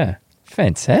here. Yeah.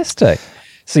 Fantastic.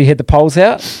 So you had the poles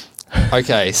out?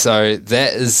 Okay, so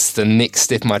that is the next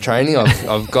step in my training.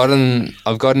 I've gotten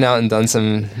out and done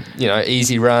some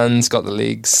easy runs, got the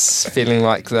legs feeling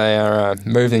like they are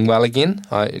moving well again.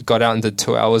 I got out and did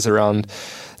 2 hours around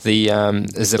the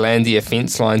Zealandia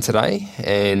fence line today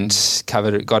and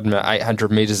got about 800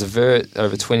 metres of vert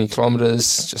over 20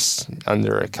 kilometres, just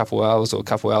under a couple hours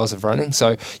of running.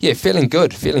 So yeah, feeling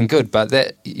good. But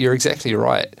that you're exactly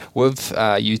right. With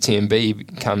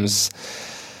UTMB comes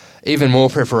even more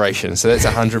preparation. So that's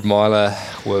a 100-miler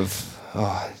with,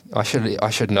 I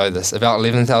should know this, about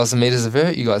 11,000 metres of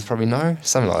vert. You guys probably know,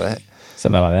 something like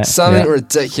that. Something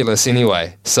ridiculous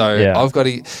anyway. So I've got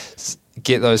to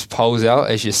get those poles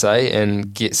out, as you say,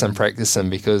 and get some practice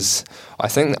in, because I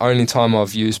think the only time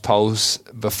I've used poles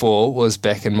before was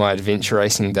back in my adventure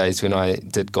racing days when I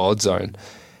did God Zone.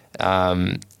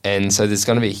 And so there's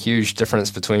going to be a huge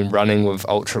difference between running with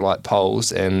ultralight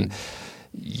poles and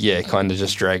kind of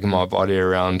just dragging my body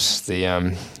around the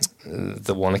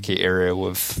Whakatāne area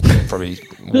with probably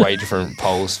way different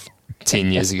poles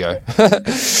 10 years ago.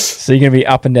 So you're going to be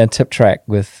up and down tip track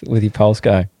with your poles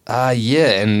going?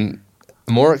 And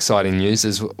more exciting news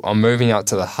is I'm moving out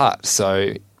to the hut.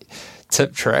 So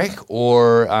tip track,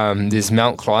 or there's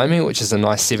Mount Climbing, which is a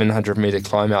nice 700-metre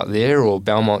climb out there, or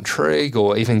Belmont Trig,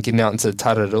 or even getting out into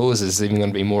Tararuas is even going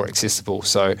to be more accessible.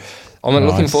 So I'm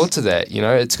looking forward to that.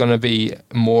 It's going to be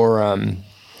more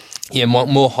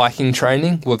more hiking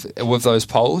training with those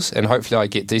poles, and hopefully I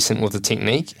get decent with the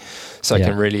technique, so I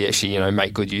can really actually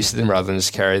make good use of them rather than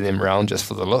just carry them around just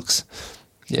for the looks.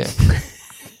 Yeah.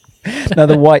 Now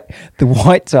the white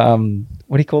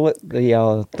what do you call it?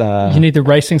 You need the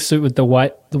racing suit with the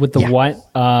white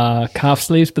calf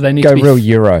sleeves, but they need to be real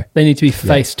Euro. They need to be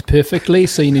faced perfectly.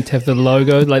 So you need to have the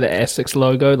logo, like the ASICS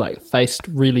logo, like faced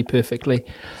really perfectly.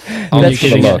 That's for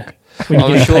the look.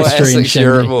 I'm sure ASICS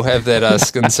Europe will have that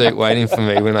skin suit waiting for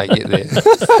me when I get there.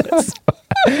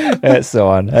 That's the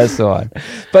one.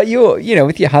 But you're,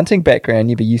 with your hunting background,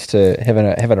 you'd be used to having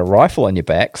a rifle on your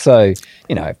back. So,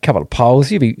 a couple of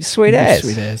poles, you'd be sweet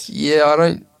as. Yeah, I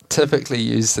don't typically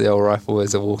use the old rifle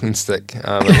as a walking stick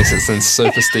unless it's in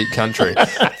super steep country.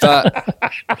 But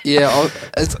yeah,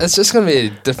 it's just going to be a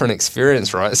different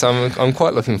experience, right? So I'm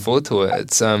quite looking forward to it.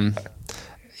 It's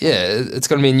it's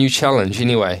going to be a new challenge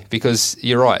anyway, because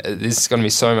you're right, there's going to be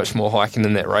so much more hiking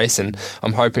in that race, and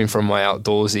I'm hoping from my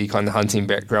outdoorsy kind of hunting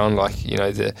background, like,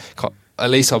 at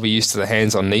least I'll be used to the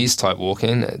hands on knees type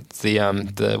walking.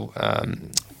 The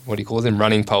what do you call them?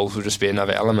 Running poles will just be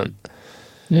another element.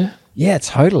 Yeah. Yeah,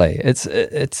 totally.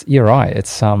 It's you're right.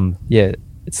 It's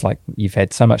it's like you've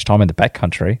had so much time in the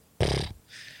backcountry.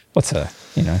 What's a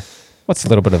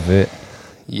little bit of vert?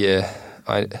 Yeah,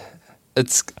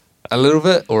 it's a little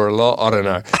bit or a lot, I don't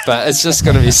know, but it's just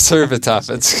going to be super tough.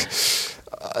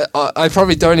 I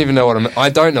probably don't even know I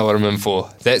don't know what I'm in for.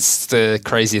 That's the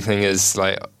crazy thing, is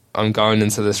like I'm going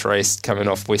into this race coming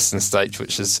off Western States,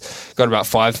 which has got about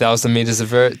 5,000 metres of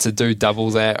vert. To do double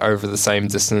that over the same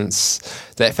distance,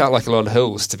 that felt like a lot of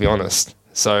hills, to be honest.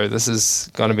 So this is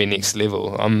going to be next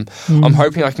level. I'm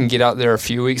hoping I can get out there a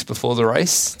few weeks before the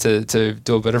race to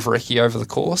do a bit of recce over the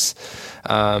course.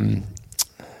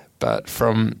 But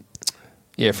from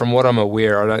what I'm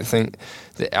aware, I don't think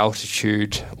the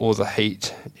altitude or the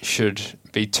heat should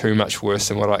be too much worse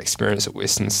than what I experienced at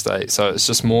Western State. So it's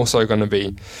just more so going to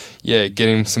be,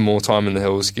 getting some more time in the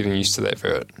hills, getting used to that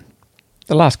vert.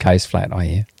 The last K's flat, I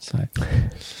hear. So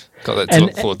got that to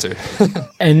look forward to.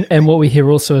 and what we hear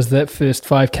also is that first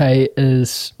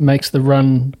 5K makes the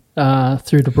run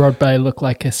through the Broad Bay look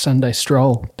like a Sunday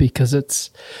stroll, because it's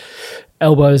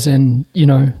elbows and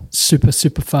super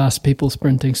fast people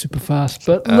sprinting super fast.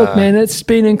 But look, man, it's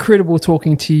been incredible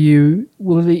talking to you.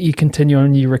 We'll let you continue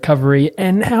on your recovery,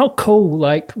 and how cool,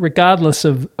 like regardless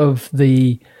of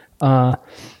the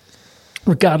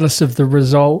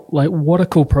result, like what a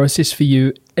cool process for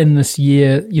you in this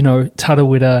year.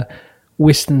 Tarawera,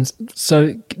 Western,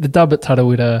 so the dub at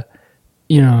Tarawera,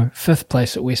 5th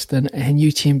place at Western, and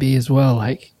UTMB as well.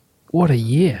 Like, what a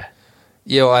year.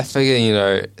 Yeah, well, I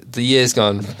figure, the year's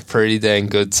gone pretty dang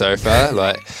good so far.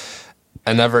 Like,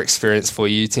 another experience for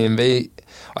UTMB.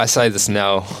 I say this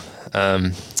now,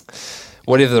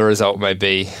 whatever the result may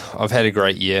be, I've had a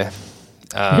great year.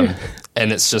 And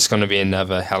it's just going to be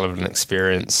another hell of an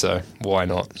experience, so why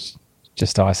not?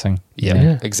 Just icing.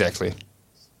 Yeah, exactly.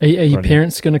 Are your Brilliant.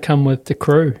 parents going to come with the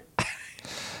crew?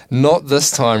 Not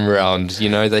this time round. You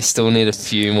know, they still need a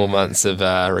few more months of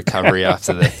recovery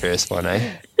after that first one,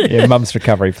 eh? Yeah, mum's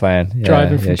recovery plan. Yeah,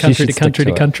 Driving from she country should to stick country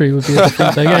to it. country would be a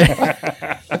different thing, eh?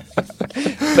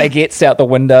 Baguettes out the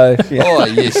window. Oh,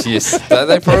 yes.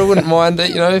 They probably wouldn't mind it,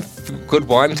 you know, good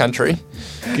wine country.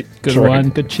 Good True. wine,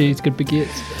 good cheese, good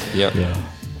baguettes. Yep. Yeah.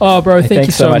 Oh, bro, Hey, thank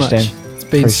you thanks so so much. much, Dan. It's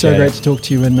been so Appreciate great it. to talk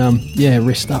to you and,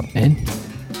 rest up, man.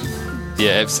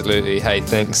 Yeah, absolutely. Hey,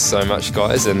 thanks so much,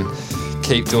 guys, and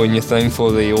keep doing your thing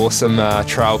for the awesome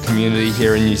trail community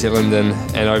here in New Zealand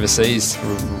and overseas.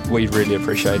 We really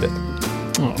appreciate it.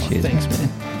 Oh, Cheers, thanks, man.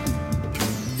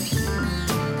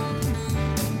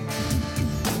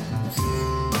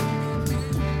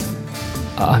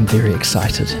 I'm very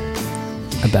excited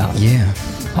about Yeah.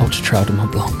 Ultra Trail de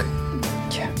Mont Blanc.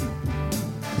 Yeah.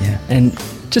 Yeah. And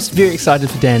just very excited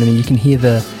for Dan. I mean, you can hear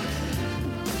the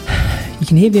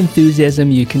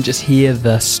enthusiasm. You can just hear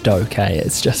the stoke. Eh?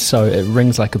 It's just so, it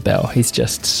rings like a bell. He's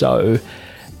just so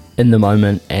in the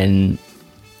moment and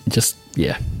just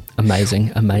amazing.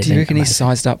 Do you reckon he's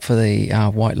sized up for the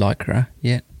white lycra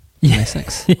yet? Yeah.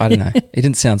 Essex? I don't know. He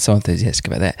didn't sound so enthusiastic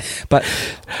about that. But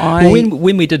Well,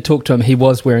 when we did talk to him, he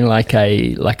was wearing like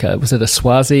a was it a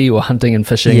Swazi or hunting and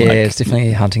fishing? yeah, like, it's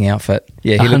definitely a hunting outfit.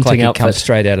 Yeah, A he looked like hunting he'd come outfit.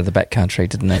 straight out of the backcountry,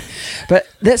 didn't he? But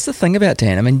that's the thing about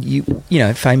Dan. I mean, you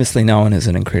know, famously known as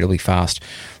an incredibly fast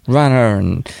runner,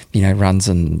 and runs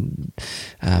in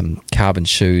carbon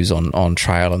shoes on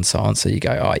trail and so on. So you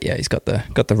go, oh yeah, he's got the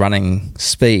running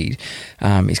speed,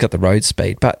 he's got the road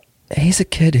speed, but he's a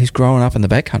kid who's growing up in the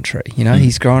backcountry.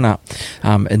 He's growing up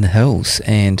in the hills,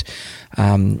 and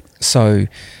so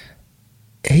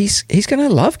he's going to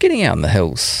love getting out in the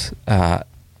hills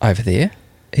over there.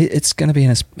 It's going to be in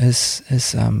his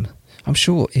I'm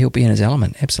sure he'll be in his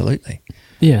element. Absolutely.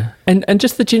 Yeah, and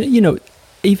just the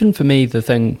even for me, the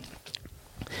thing,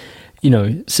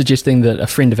 suggesting that a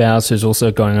friend of ours who's also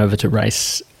going over to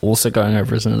race, also going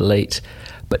over as an elite,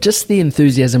 but just the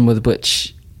enthusiasm with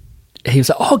which he was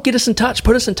like, oh, get us in touch,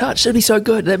 put us in touch, that'd be so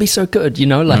good, it's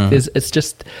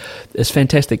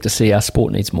fantastic to see. Our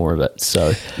sport needs more of it.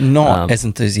 So not as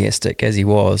enthusiastic as he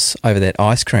was over that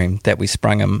ice cream that we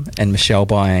sprung him and Michelle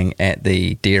buying at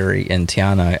the dairy in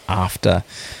Tiano after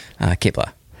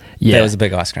Kepler. Yeah. That was a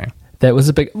big ice cream. that was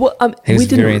a big. Well, He was we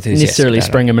didn't very enthusiastic necessarily about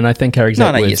spring him, and I think our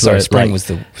exact words were spring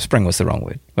like, was the wrong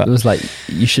word. But it was like,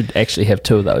 you should actually have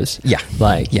two of those. Yeah.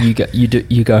 Like Yeah.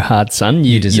 you go hard, son.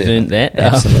 You've deserve earned it.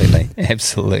 that.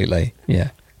 Absolutely. Yeah.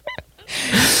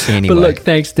 Anyway. But look,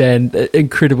 thanks, Dan.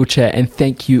 Incredible chat. And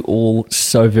thank you all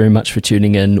so very much for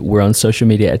tuning in. We're on social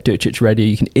media at Dirt Church Radio.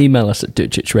 You can email us at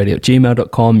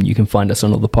dirtchurchradio@gmail.com. You can find us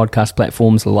on all the podcast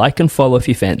platforms. Like and follow if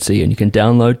you fancy. And you can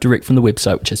download direct from the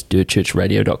website, which is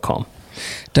dirtchurchradio.com.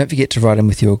 Don't forget to write in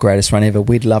with your greatest run ever.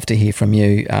 We'd love to hear from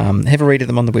you. Have a read of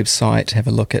them on the website. Have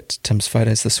a look at Tim's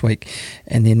photos this week.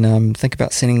 And then think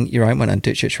about sending your own one on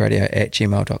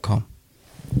dirtchurchradio@gmail.com.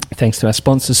 Thanks to our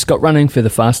sponsors, Scott Running, Further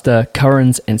Faster,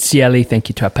 Currans and Ciali. Thank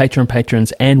you to our Patreon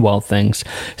patrons and Wild Things.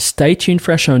 Stay tuned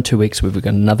for our show in 2 weeks where we've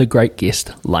got another great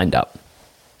guest lined up.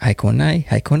 Hey, Cornet.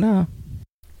 Hey, Cornet.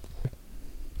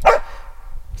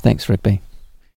 Thanks, Rigby.